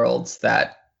shard worlds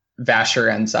that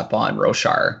Vasher ends up on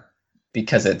Roshar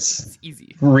because it's It's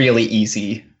easy. really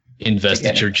easy.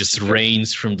 investiture Again. just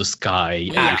rains from the sky.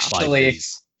 every 5 Actually,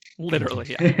 days.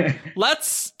 Literally, yeah.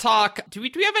 Let's talk. Do we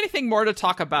have anything more to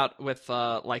talk about with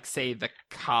like say the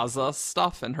Kaza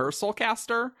stuff and her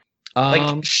soulcaster?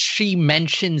 She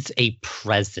mentions a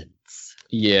presence,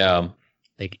 Yeah.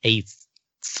 like a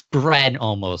spread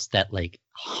almost that like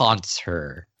haunts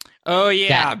her. Oh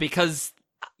yeah, That- because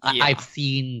yeah. I've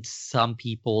seen some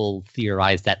people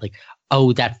theorize that like,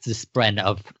 oh, that's the spread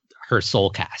of her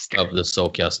soulcaster. Of the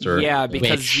Soulcaster. yeah,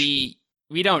 because Which-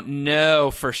 we don't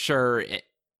know for sure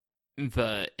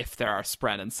if there are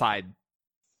spread inside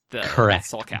the Correct.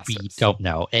 soulcasters. We don't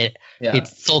know. yeah.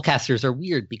 It's soulcasters are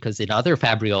weird because in other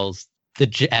fabrials, the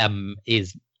gem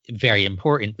is very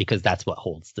important because that's what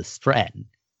holds the spread.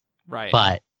 Right.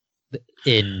 But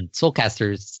in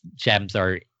soulcasters, gems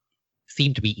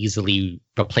seem to be easily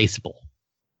replaceable.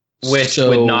 Which So-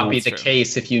 would not be the True.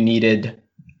 case if you needed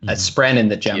a Mhm. spren in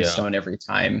the gemstone every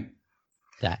time.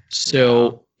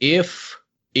 So if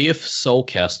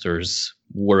Soulcasters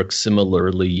work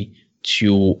similarly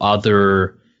to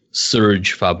other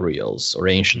Surge Fabrials or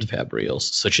Ancient Fabrials,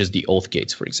 such as the Oath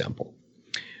Gates, for example,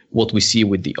 what we see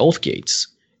with the Oath Gates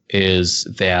is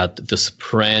that the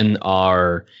Spren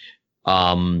are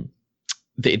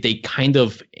they kind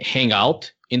of hang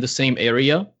out in the same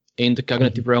area in the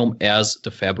cognitive realm as the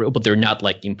Fabrial, but they're not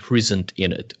like imprisoned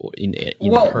in it or in a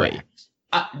way.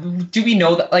 Do we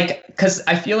know that? Like, because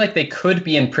I feel like they could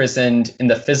be imprisoned in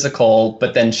the physical,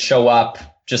 but then show up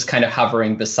just kind of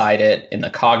hovering beside it in the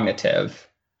cognitive,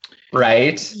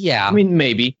 right? Yeah. I mean,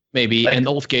 maybe. Like- And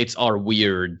Oath Gates are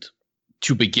weird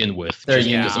to begin with. They're just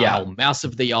yeah. because of how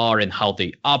massive they are and how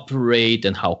they operate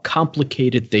and how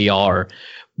complicated they are.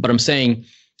 But I'm saying,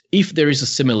 if there is a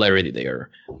similarity there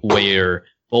where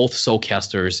both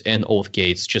Soulcasters and Oath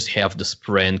Gates just have the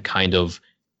Spren kind of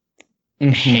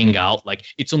hang out, like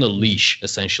it's on a leash,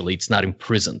 essentially. It's not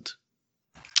imprisoned.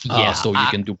 So you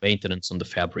can do maintenance on the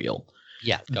Fabrial.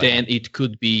 Yeah. Then it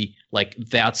could be like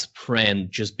that Spren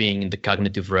just being in the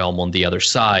cognitive realm on the other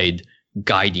side,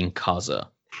 guiding Kaza.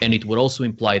 And it would also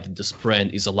imply that the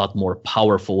Spren is a lot more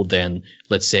powerful than,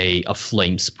 let's say, a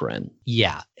Flame Spren.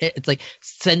 Yeah. It's like,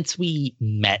 since we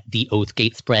met the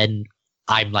Oathgate Spren,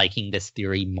 I'm liking this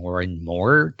theory more and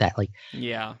more. That like,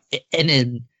 Yeah. and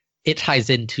then it ties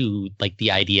into like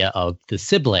the idea of the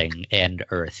sibling and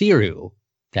Urithiru,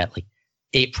 that like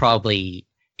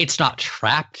it's not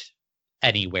trapped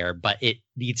anywhere, but it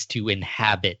needs to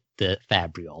inhabit the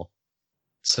Fabrial.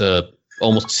 It's a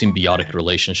almost symbiotic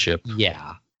relationship.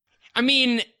 Yeah. I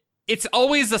mean, it's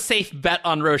always a safe bet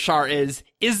on Roshar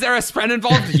is there a Spren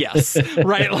involved? Yes.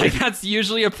 Right? Like that's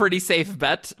usually a pretty safe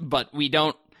bet, but we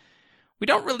don't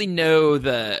really know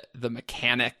the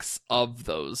mechanics of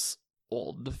those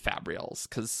old Fabrials,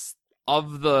 because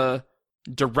of the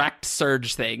direct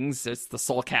surge things, it's the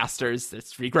Soulcasters,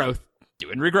 it's regrowth,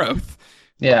 doing regrowth.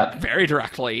 Yeah. Very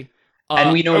directly.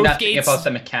 And we know Oath nothing Gates- about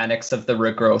the mechanics of the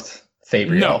regrowth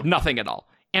Fabrial. No, nothing at all.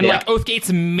 And Yeah. like Oath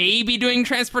Gates may be doing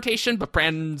transportation, but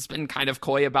Brandon's been kind of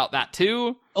coy about that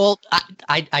too. Well,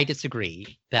 I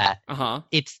disagree that Uh-huh.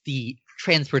 it's the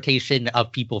transportation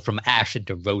of people from Ashen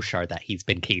to Roshar that he's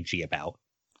been cagey about.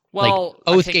 Well,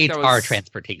 I Oath think Gates there are was-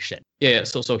 transportation. Yeah,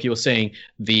 so he was saying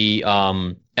the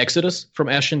exodus from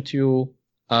Ashen to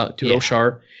Yeah.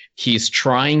 Roshar, he's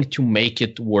trying to make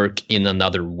it work in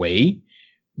another way,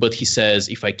 but he says,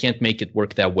 if I can't make it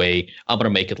work that way, I'm going to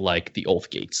make it like the Oath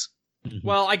Gates.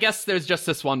 Well, I guess there's just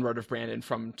this one word of Brandon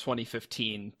from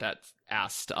 2015 that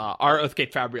asked, are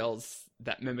Oathgate Fabrials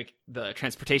that mimic the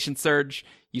transportation surge?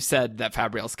 You said that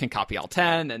Fabrials can copy all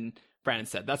 10, and Brandon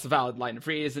said, that's a valid line of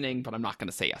reasoning, but I'm not going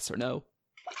to say yes or no.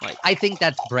 Like, I think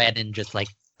that's Brandon just like,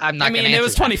 I'm not I going mean, to it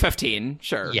was 2015,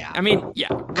 sure. Yeah. I mean, yeah,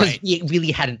 because right. you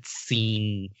really hadn't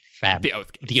seen The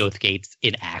Oathgates. the Oathgates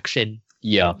in action.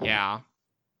 Yeah. Yeah,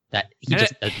 That he And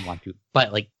just doesn't want to.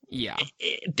 But like, yeah.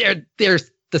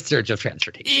 there's the surge of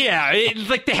transportation. Yeah,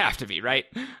 like they have to be, right?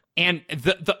 And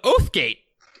the Oathgate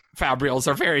Fabrials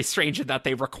are very strange in that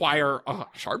they require a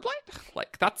Shardblade.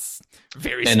 Like that's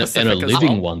very And specific a as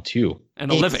living well. one, too.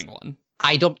 And a It's- living one.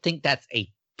 I don't think that's a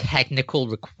technical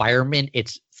requirement.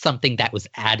 It's something that was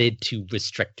added to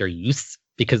restrict their use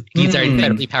because these are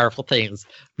incredibly powerful things.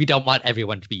 We don't want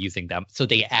everyone to be using them, so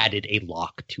they added a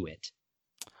lock to it.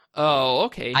 Oh,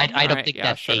 okay. I don't Alright, think yeah,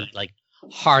 that's sure. a like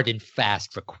hard and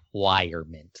fast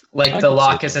requirement. Like I the could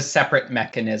lock see is a separate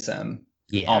mechanism.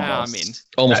 Yeah. Almost. I mean,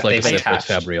 Almost That like a they've separate attached.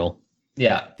 Fabrial.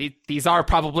 Yeah. These are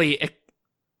probably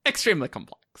extremely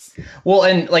complex. Well,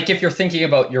 and like if you're thinking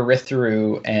about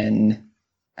Urithiru and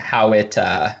how it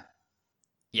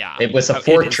Yeah, it was how a it is-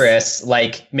 fortress,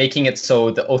 like making it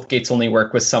so the Oath Gates only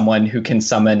work with someone who can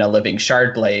summon a living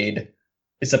Shardblade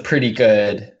is a pretty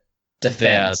good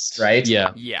defense, right?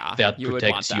 Yeah. Yeah, That you would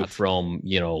protects want you that.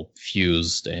 from,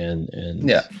 fused and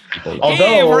Yeah. people. Hey,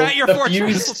 Although we're at your the fortress,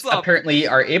 fused what's up? apparently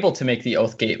are able to make the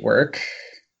Oath Gate work,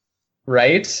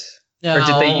 right? Or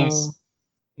did they use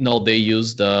No, they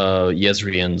used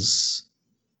Yezrian's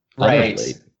right?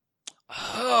 Blade.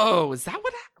 Oh, is that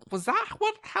what? Was that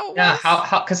what? How? It Yeah,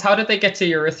 was? how did they get to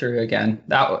Urithiru again?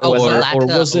 That Oh, was Or- Malata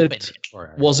was it- opened for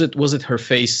her. Was it her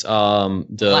face?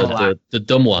 Malata. The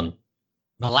dumb one.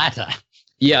 Malata.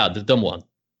 Yeah, the dumb one.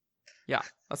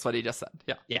 That's what he just said.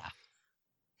 Yeah.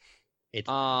 It's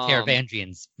Um,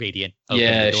 Caravandrian's radiant. opened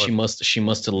Yeah, the door. she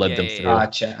must have let them Yeah, through.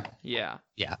 Gotcha. Yeah.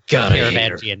 Yeah. God, I hate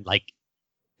her. Caravandrian like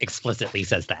explicitly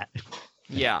says that.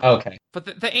 Yeah. Okay.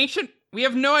 But the ancient, we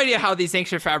have no idea how these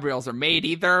ancient Fabrials are made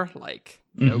either. Like,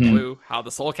 no Mhm. clue how the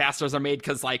Soulcasters are made,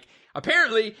 because, like,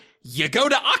 apparently you go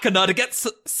to Akana to get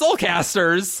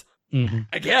Soulcasters,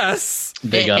 I guess.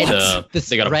 They got And the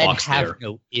they got a spread box have there.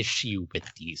 no issue with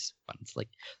these ones. Like,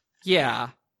 Yeah.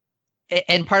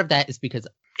 and part of that is because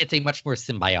it's a much more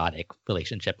symbiotic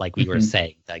relationship, like we were Mhm.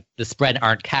 saying. Like the spread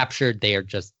aren't captured; they are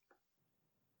just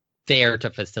there to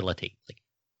facilitate. Like,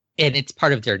 and it's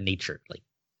part of their nature. Like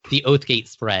the Oathgate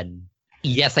spread.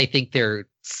 Yes, I think they're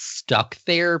stuck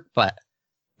there, but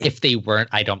if they weren't,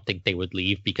 I don't think they would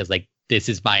leave because like this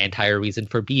is my entire reason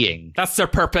for being. That's their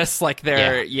purpose. Like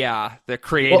they're they're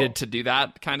created to do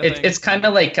that kind of thing. It's kind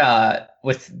of like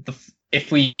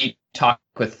if we talk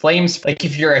with flames, like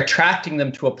if you're attracting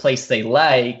them to a place they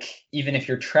like, even if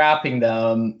you're trapping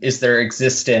them, is their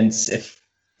existence, if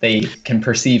they can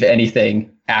perceive anything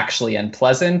actually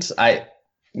unpleasant?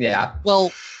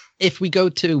 Well, if we go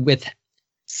to with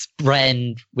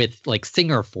Spren with like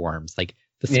singer forms, like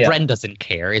the Spren doesn't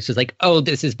care. It's just like, oh,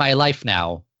 this is my life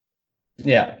now.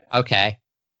 Yeah. Okay.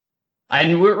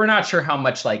 And we're not sure how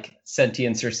much like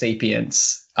sentience or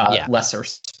sapience lesser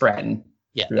Spren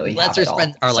really lesser have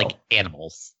Spren are like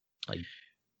animals. Like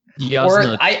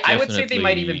I would say they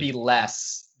might even be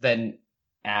less than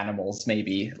animals,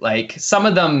 maybe. Like some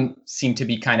of them seem to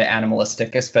be kind of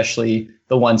animalistic, especially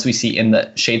the ones we see in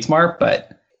the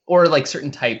Shadesmar, or like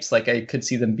certain types, like I could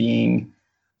see them being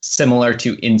similar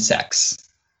to insects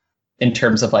in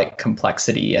terms of like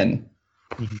complexity and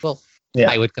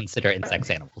I would consider insects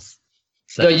animals.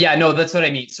 So no, that's what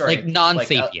I mean. Sorry. Like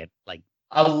non-sapient, like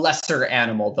a lesser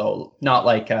animal though, not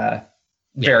like a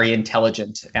very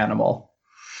intelligent animal.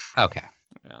 Okay.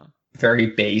 Yeah. Very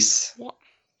base.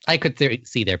 I could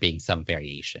see there being some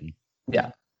variation.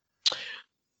 Yeah.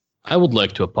 I would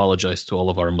like to apologize to all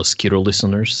of our mosquito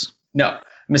listeners. No,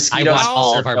 mosquitoes. I want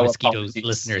all of our no mosquito apologies.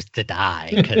 listeners to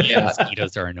die because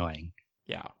mosquitoes are annoying.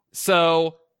 Yeah.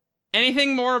 So,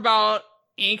 anything more about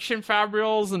ancient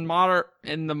Fabrials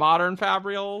and the modern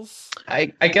Fabrials? I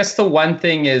guess the one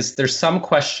thing is there's some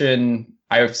question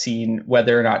I've seen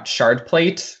whether or not shard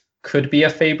plate could be a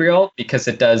Fabrial because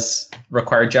it does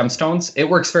require gemstones. It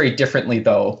works very differently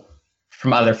though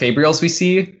from other Fabrials we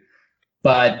see,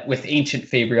 but with ancient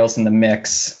Fabrials in the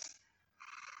mix,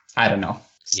 I don't know,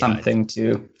 something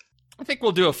to. I think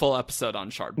we'll do a full episode on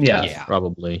shard. Yeah,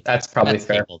 probably. That's probably Let's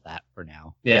fair. table that for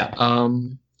now. Yeah.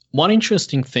 One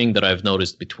interesting thing that I've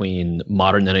noticed between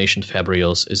modern and ancient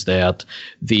Fabrials is that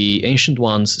the ancient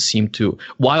ones seem to,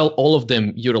 while all of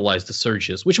them utilize the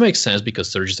surges, which makes sense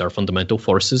because surges are fundamental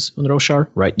forces on Roshar,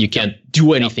 right? You can't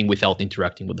do anything without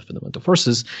interacting with the fundamental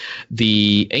forces.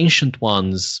 The ancient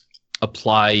ones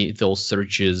apply those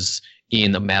surges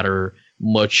in a manner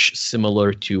much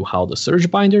similar to how the Surge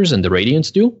Binders and the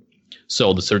Radiants do.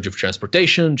 So the Surge of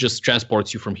Transportation just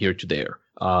transports you from here to there,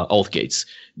 Oath Gates.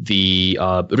 The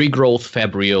Regrowth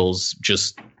Fabrials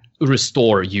just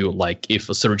restore you, like if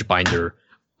a Surge Binder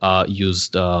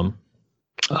used, the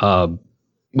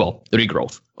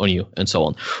Regrowth on you, and so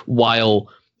on. While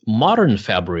modern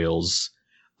Fabrials,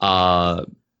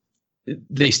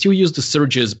 they still use the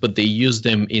Surges, but they use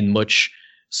them in much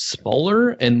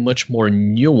smaller and much more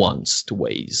nuanced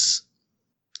ways.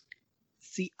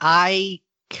 See, I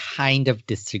kind of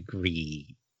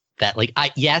disagree that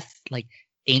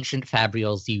ancient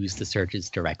Fabrials use the surges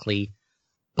directly,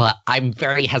 but I'm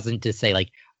very hesitant to say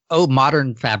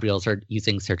modern Fabrials are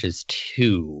using surges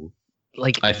too.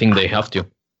 I think they have to.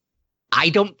 I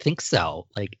don't think so.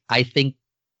 I think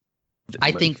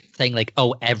saying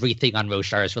everything on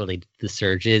Roshar is related to the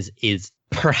surges is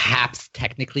perhaps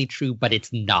technically true, but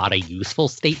it's not a useful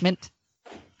statement.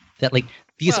 That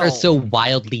these are so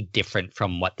wildly different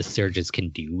from what the surges can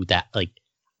do that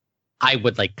I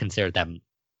would consider them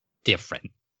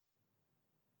different.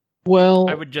 Well,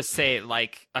 I would just say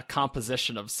a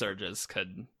composition of surges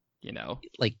could,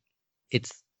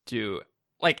 it's do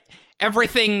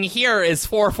everything here is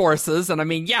 4 forces, and I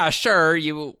mean, yeah, sure,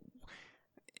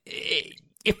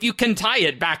 if you can tie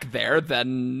it back there,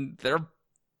 then they're.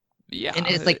 Yeah, and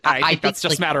it's I think that's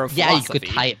just a matter of philosophy. Yeah, you could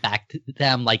tie it back to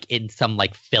them in some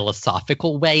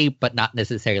philosophical way, but not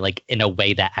necessarily in a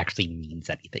way that actually means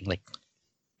anything.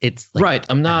 It's right.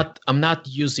 I'm not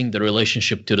using the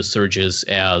relationship to the surges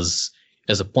as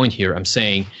a point here. I'm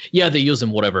saying, yeah, they use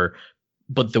them, whatever,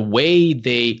 but the way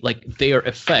they their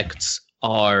effects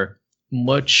are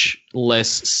much less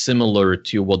similar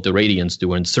to what the Radiants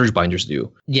do and Surge Binders do.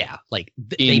 Yeah,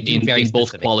 they do in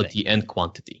both quality and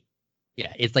quantity.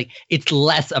 Yeah, it's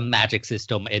less a magic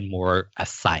system and more a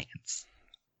science.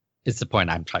 Is the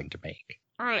point I'm trying to make.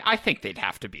 All right, I think they'd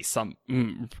have to be some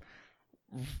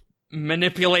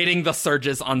manipulating the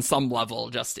surges on some level,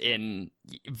 just in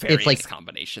various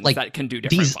combinations that can do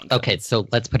different functions. Okay, so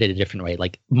let's put it a different way.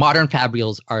 Modern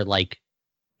Fabrials are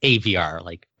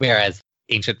AVR, whereas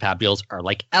ancient Fabrials are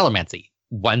Elemancy.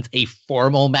 One's a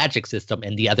formal magic system,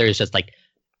 and the other is just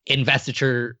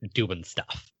investiture doing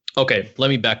stuff. Okay, let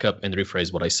me back up and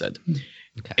rephrase what I said.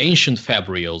 Okay. Ancient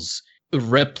Fabrials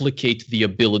replicate the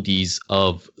abilities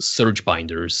of Surge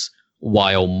Binders,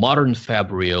 while modern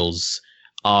Fabrials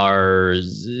are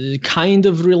kind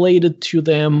of related to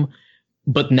them,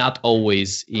 but not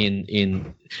always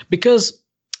in because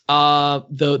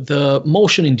the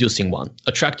motion inducing one,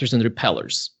 attractors and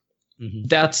repellers,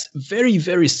 that's very,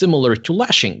 very similar to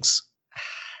lashings.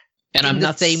 And I'm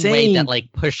not same saying way that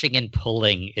like pushing and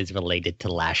pulling is related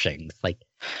to lashings. Like,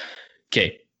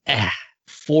 okay,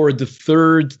 for the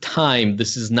third time,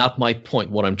 this is not my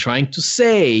point. What I'm trying to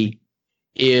say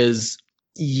is,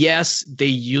 yes, they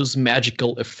use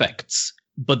magical effects,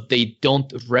 but they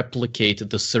don't replicate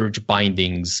the surge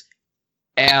bindings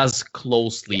as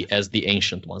closely as the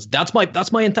ancient ones. That's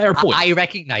my entire point. I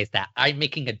recognize that. I'm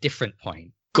making a different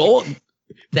point. Go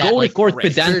Like, record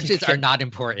pedantic. surges are not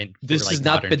important. This for, is like,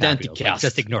 not modern pedantic Fabrials. Like, cast.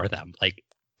 just ignore them. Like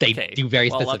they Okay, do very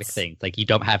well, specific let's- things. Like you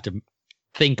don't have to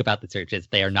think about the surges.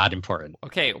 They are not important.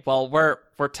 Okay, well, we're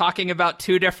talking about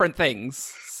two different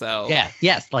things, so Yeah.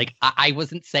 Yes. Like I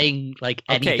wasn't saying like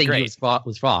Okay, anything great.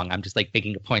 was wrong. I'm just like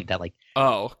making a point that like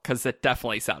Oh, because it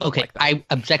definitely sounded okay, like that. I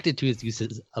objected to his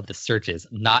uses of the surges,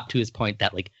 not to his point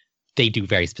that like they do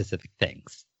very specific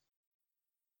things.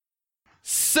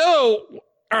 So,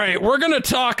 all right, we're going to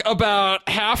talk about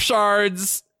half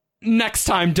shards next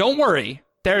time. Don't worry.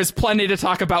 There's plenty to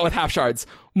talk about with half shards.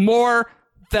 More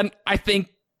than I think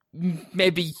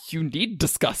maybe you need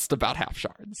discussed about half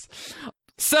shards.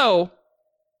 So,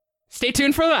 stay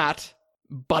tuned for that.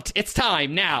 But it's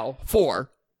time now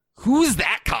for Who's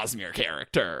That Cosmere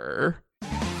Character?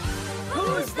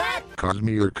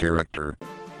 Cosmere character.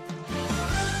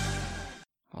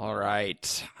 All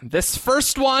right. This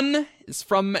first one is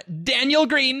from Daniel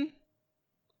Green.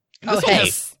 Oh, This one hey.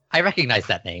 has- I recognize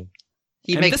that name.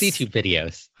 He And makes this- YouTube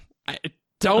videos. I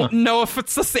don't know if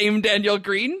it's the same Daniel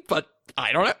Green, but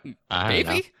I don't know. I don't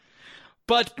Maybe. know.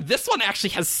 But this one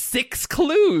actually has 6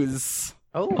 clues.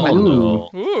 Oh, Oh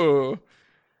no. Ooh.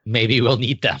 maybe we'll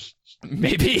need them.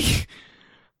 Maybe.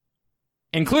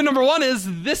 And clue number 1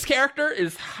 is this character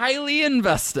is highly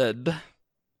invested.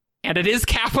 And it is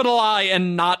capital I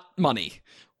and not money.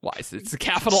 Why? It's a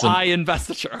capital Some- I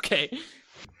investiture. Okay.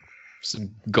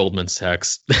 Some Goldman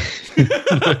Sachs.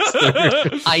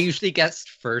 I usually guess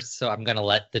first, so I'm gonna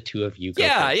let the two of you go.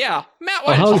 Yeah, first. yeah. Matt, Oh,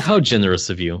 why how, don't you- how generous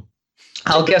of you.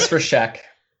 I'll guess for Shek.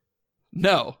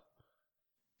 No.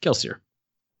 Kelsier.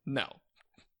 No.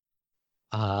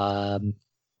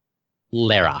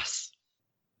 Leros.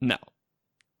 No.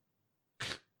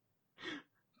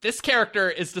 This character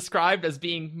is described as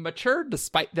being mature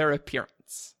despite their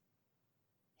appearance.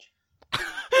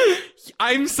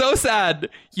 I'm so sad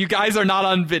you guys are not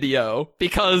on video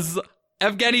because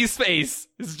Evgeny's face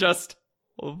is just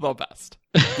the best.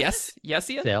 Yes? Yes,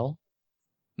 Ian? Still?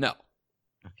 No.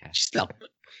 Okay. She's not.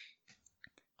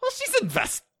 Well, she's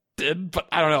invested, but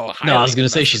I don't know. No, I was highly gonna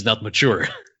say invested. she's not mature.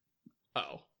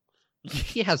 Oh.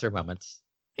 He has her moments.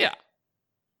 Yeah.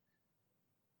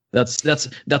 That's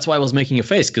why I was making a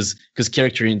face because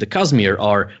characters in the Cosmere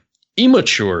are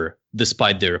immature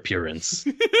despite their appearance.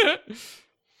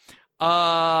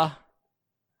 Yeah.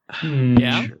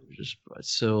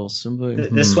 So somebody.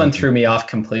 This one threw me off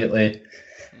completely.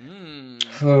 Mm,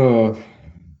 Oh.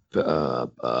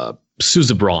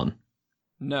 Suzebron.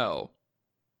 no.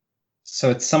 So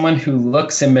it's someone who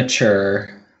looks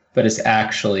immature, but is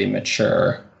actually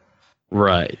mature.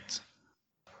 Right.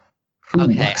 Who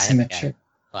Okay, looks I- immature?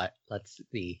 But let's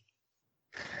see.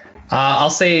 I'll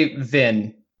say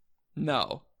Vin.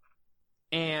 No.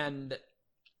 And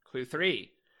clue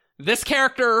 3. This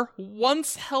character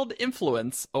once held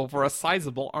influence over a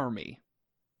sizable army.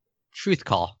 Truth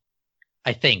Call.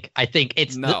 I think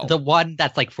it's No. the one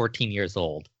that's like 14 years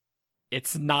old.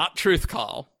 It's not Truth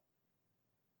Call.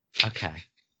 Okay.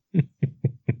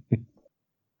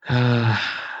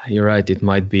 You're right. It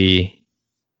might be.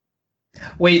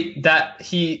 Wait, that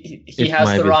he It has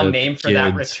might the be wrong the name for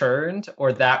that kid. returned,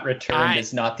 or that returned I-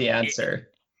 is not the answer.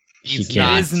 He He's It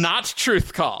can't. is not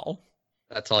Truth Call.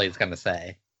 That's all he's gonna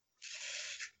say.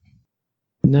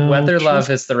 No. Weatherlove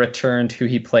is the returned who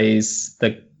he plays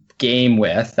the game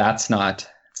with. It's not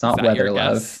Is that your Weatherlove.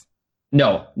 guess?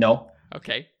 No,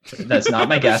 Okay. that's not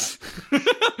my guess.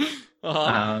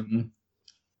 Uh-huh.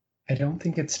 I don't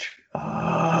think it's true.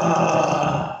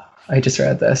 I just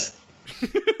read this.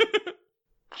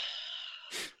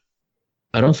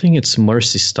 I don't think it's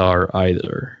Mercy Star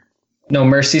either. No,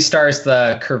 Mercy Star is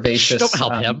the curvaceous. Don't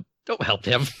help him. Don't help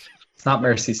him. It's not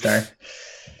Mercy Star.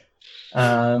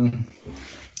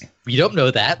 You don't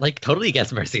know that. Like, totally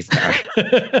guess Mercy Star.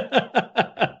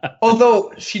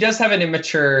 Although she does have an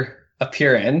immature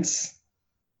appearance,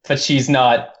 but she's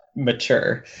not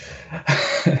mature.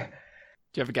 Do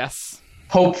you have a guess?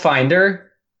 Hope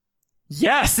Finder.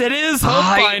 Yes, it is Hope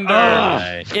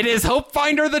Finder. It is Hope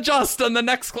Finder the Just, and the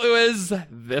next clue is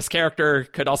this character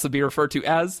could also be referred to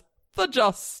as the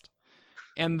just.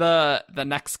 And the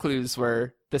next clues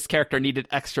were this character needed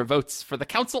extra votes for the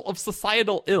Council of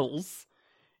Societal Ills.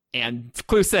 And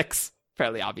clue 6,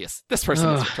 fairly obvious. This person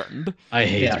is returned. I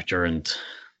hate returned.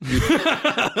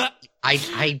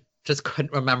 I just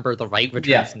couldn't remember the right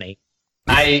return's name.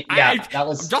 That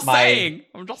was I'm just my... saying.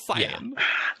 I'm just saying. Yeah.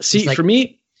 See, like- for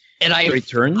me, And I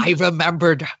return. I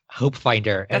remembered Hope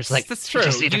Finder. And it's like, That's true.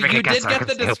 just You need to pick a did guess,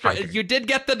 get the Hope Finder. you did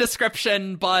get the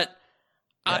description, but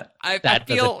Yeah. I That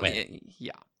feel doesn't win.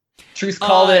 yeah. Truth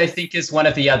Called It, I think, is one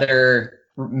of the other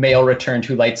male returned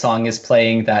who Light Song is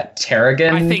playing that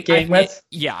Terragon game with.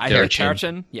 I heard Terrachin.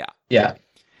 Terrachin. Yeah. Yeah.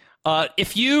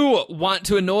 If you want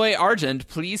to annoy Argent,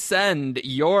 please send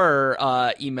your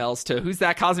emails to who's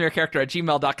that Cosmere character at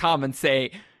gmail.com and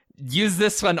say, use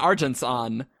this when Argent's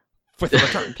on with a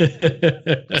return.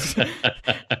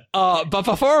 But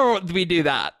before we do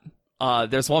that,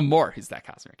 there's one more who's that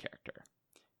Cosmere character.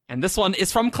 And this one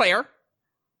is from Claire.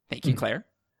 Thank you, Claire.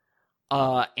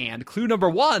 And clue number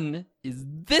 1 is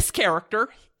this character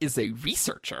is a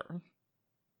researcher.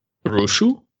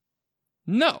 Roshu?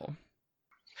 No.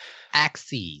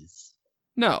 Axes.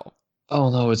 No. Oh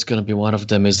no, it's gonna be one of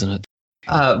them, isn't it?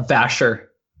 Vasher.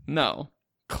 No.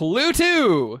 Clue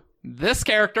 2. This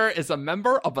character is a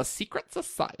member of a secret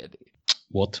society.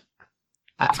 What?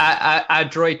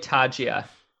 Adroit Tajia.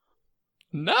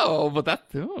 No, but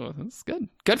that's good.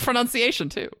 Good pronunciation,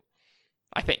 too.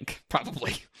 I think,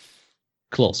 probably.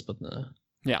 Close, but no.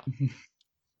 Yeah.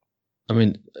 I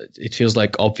mean, it feels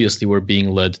like obviously we're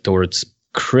being led towards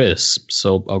Chris,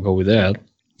 so I'll go with that.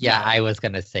 Yeah, I was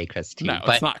going to say Chris too. No,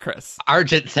 but it's not Chris.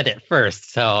 Argent said it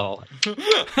first, so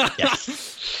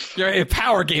yes. You're a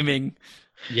power gaming.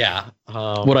 Yeah.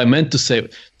 What I meant to say,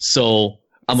 so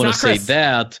I'm It's going not to say Chris.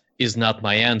 that is not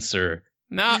my answer.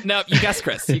 No, you guessed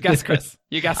Chris. You guessed Chris.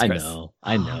 You guessed Chris.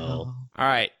 I know. All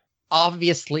right.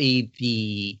 Obviously,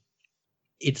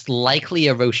 it's likely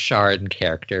a Roshard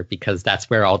character because that's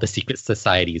where all the secret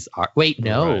societies are. Wait,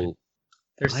 no. Right.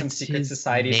 There's some What's secret his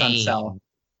societies on name? Cell.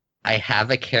 I have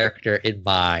a character in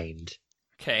mind.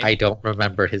 Okay. I don't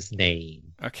remember his name.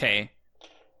 Okay.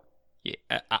 Yeah,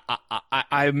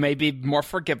 I may be more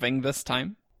forgiving this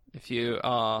time if you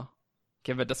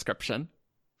give a description.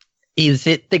 Is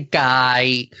it the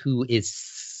guy who is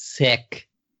sick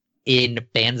in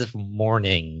Bands of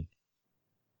Mourning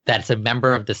that's a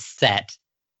member of the set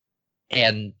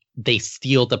and they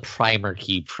steal the primer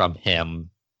cube from him?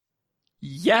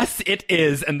 Yes, it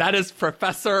is, and that is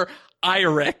Professor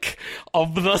Iric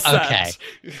of the set. Okay.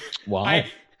 Wow.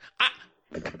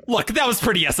 Look, that was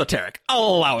pretty esoteric. I'll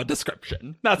allow a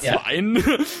description. That's fine.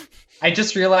 I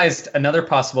just realized another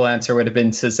possible answer would have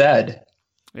been to Zed.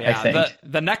 Yeah, I think.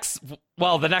 the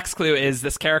next clue is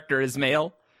this character is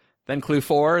male. Then clue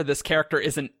 4, this character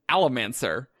is an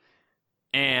Allomancer.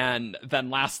 And then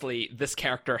lastly, this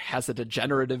character has a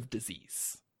degenerative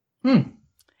disease.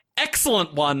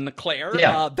 Excellent one, Claire.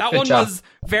 Yeah, that good one job. was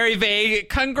very vague.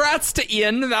 Congrats to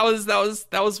Ian. That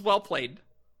was well played.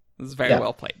 It was very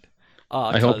well played.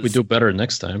 I hope we do better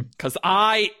next time. Because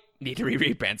I need to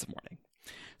reread Bands of Mourning.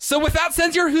 So with that,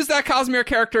 send your Who's That Cosmere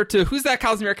character to who's that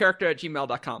Cosmere character at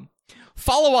gmail.com.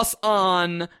 Follow us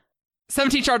on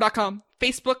 17char.com,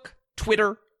 Facebook,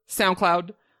 Twitter,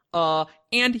 SoundCloud,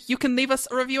 and you can leave us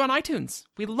a review on iTunes.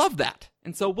 We love that.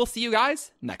 And so we'll see you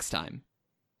guys next time.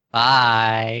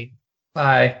 Bye.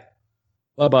 Bye.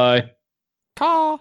 Bye-bye. Caw.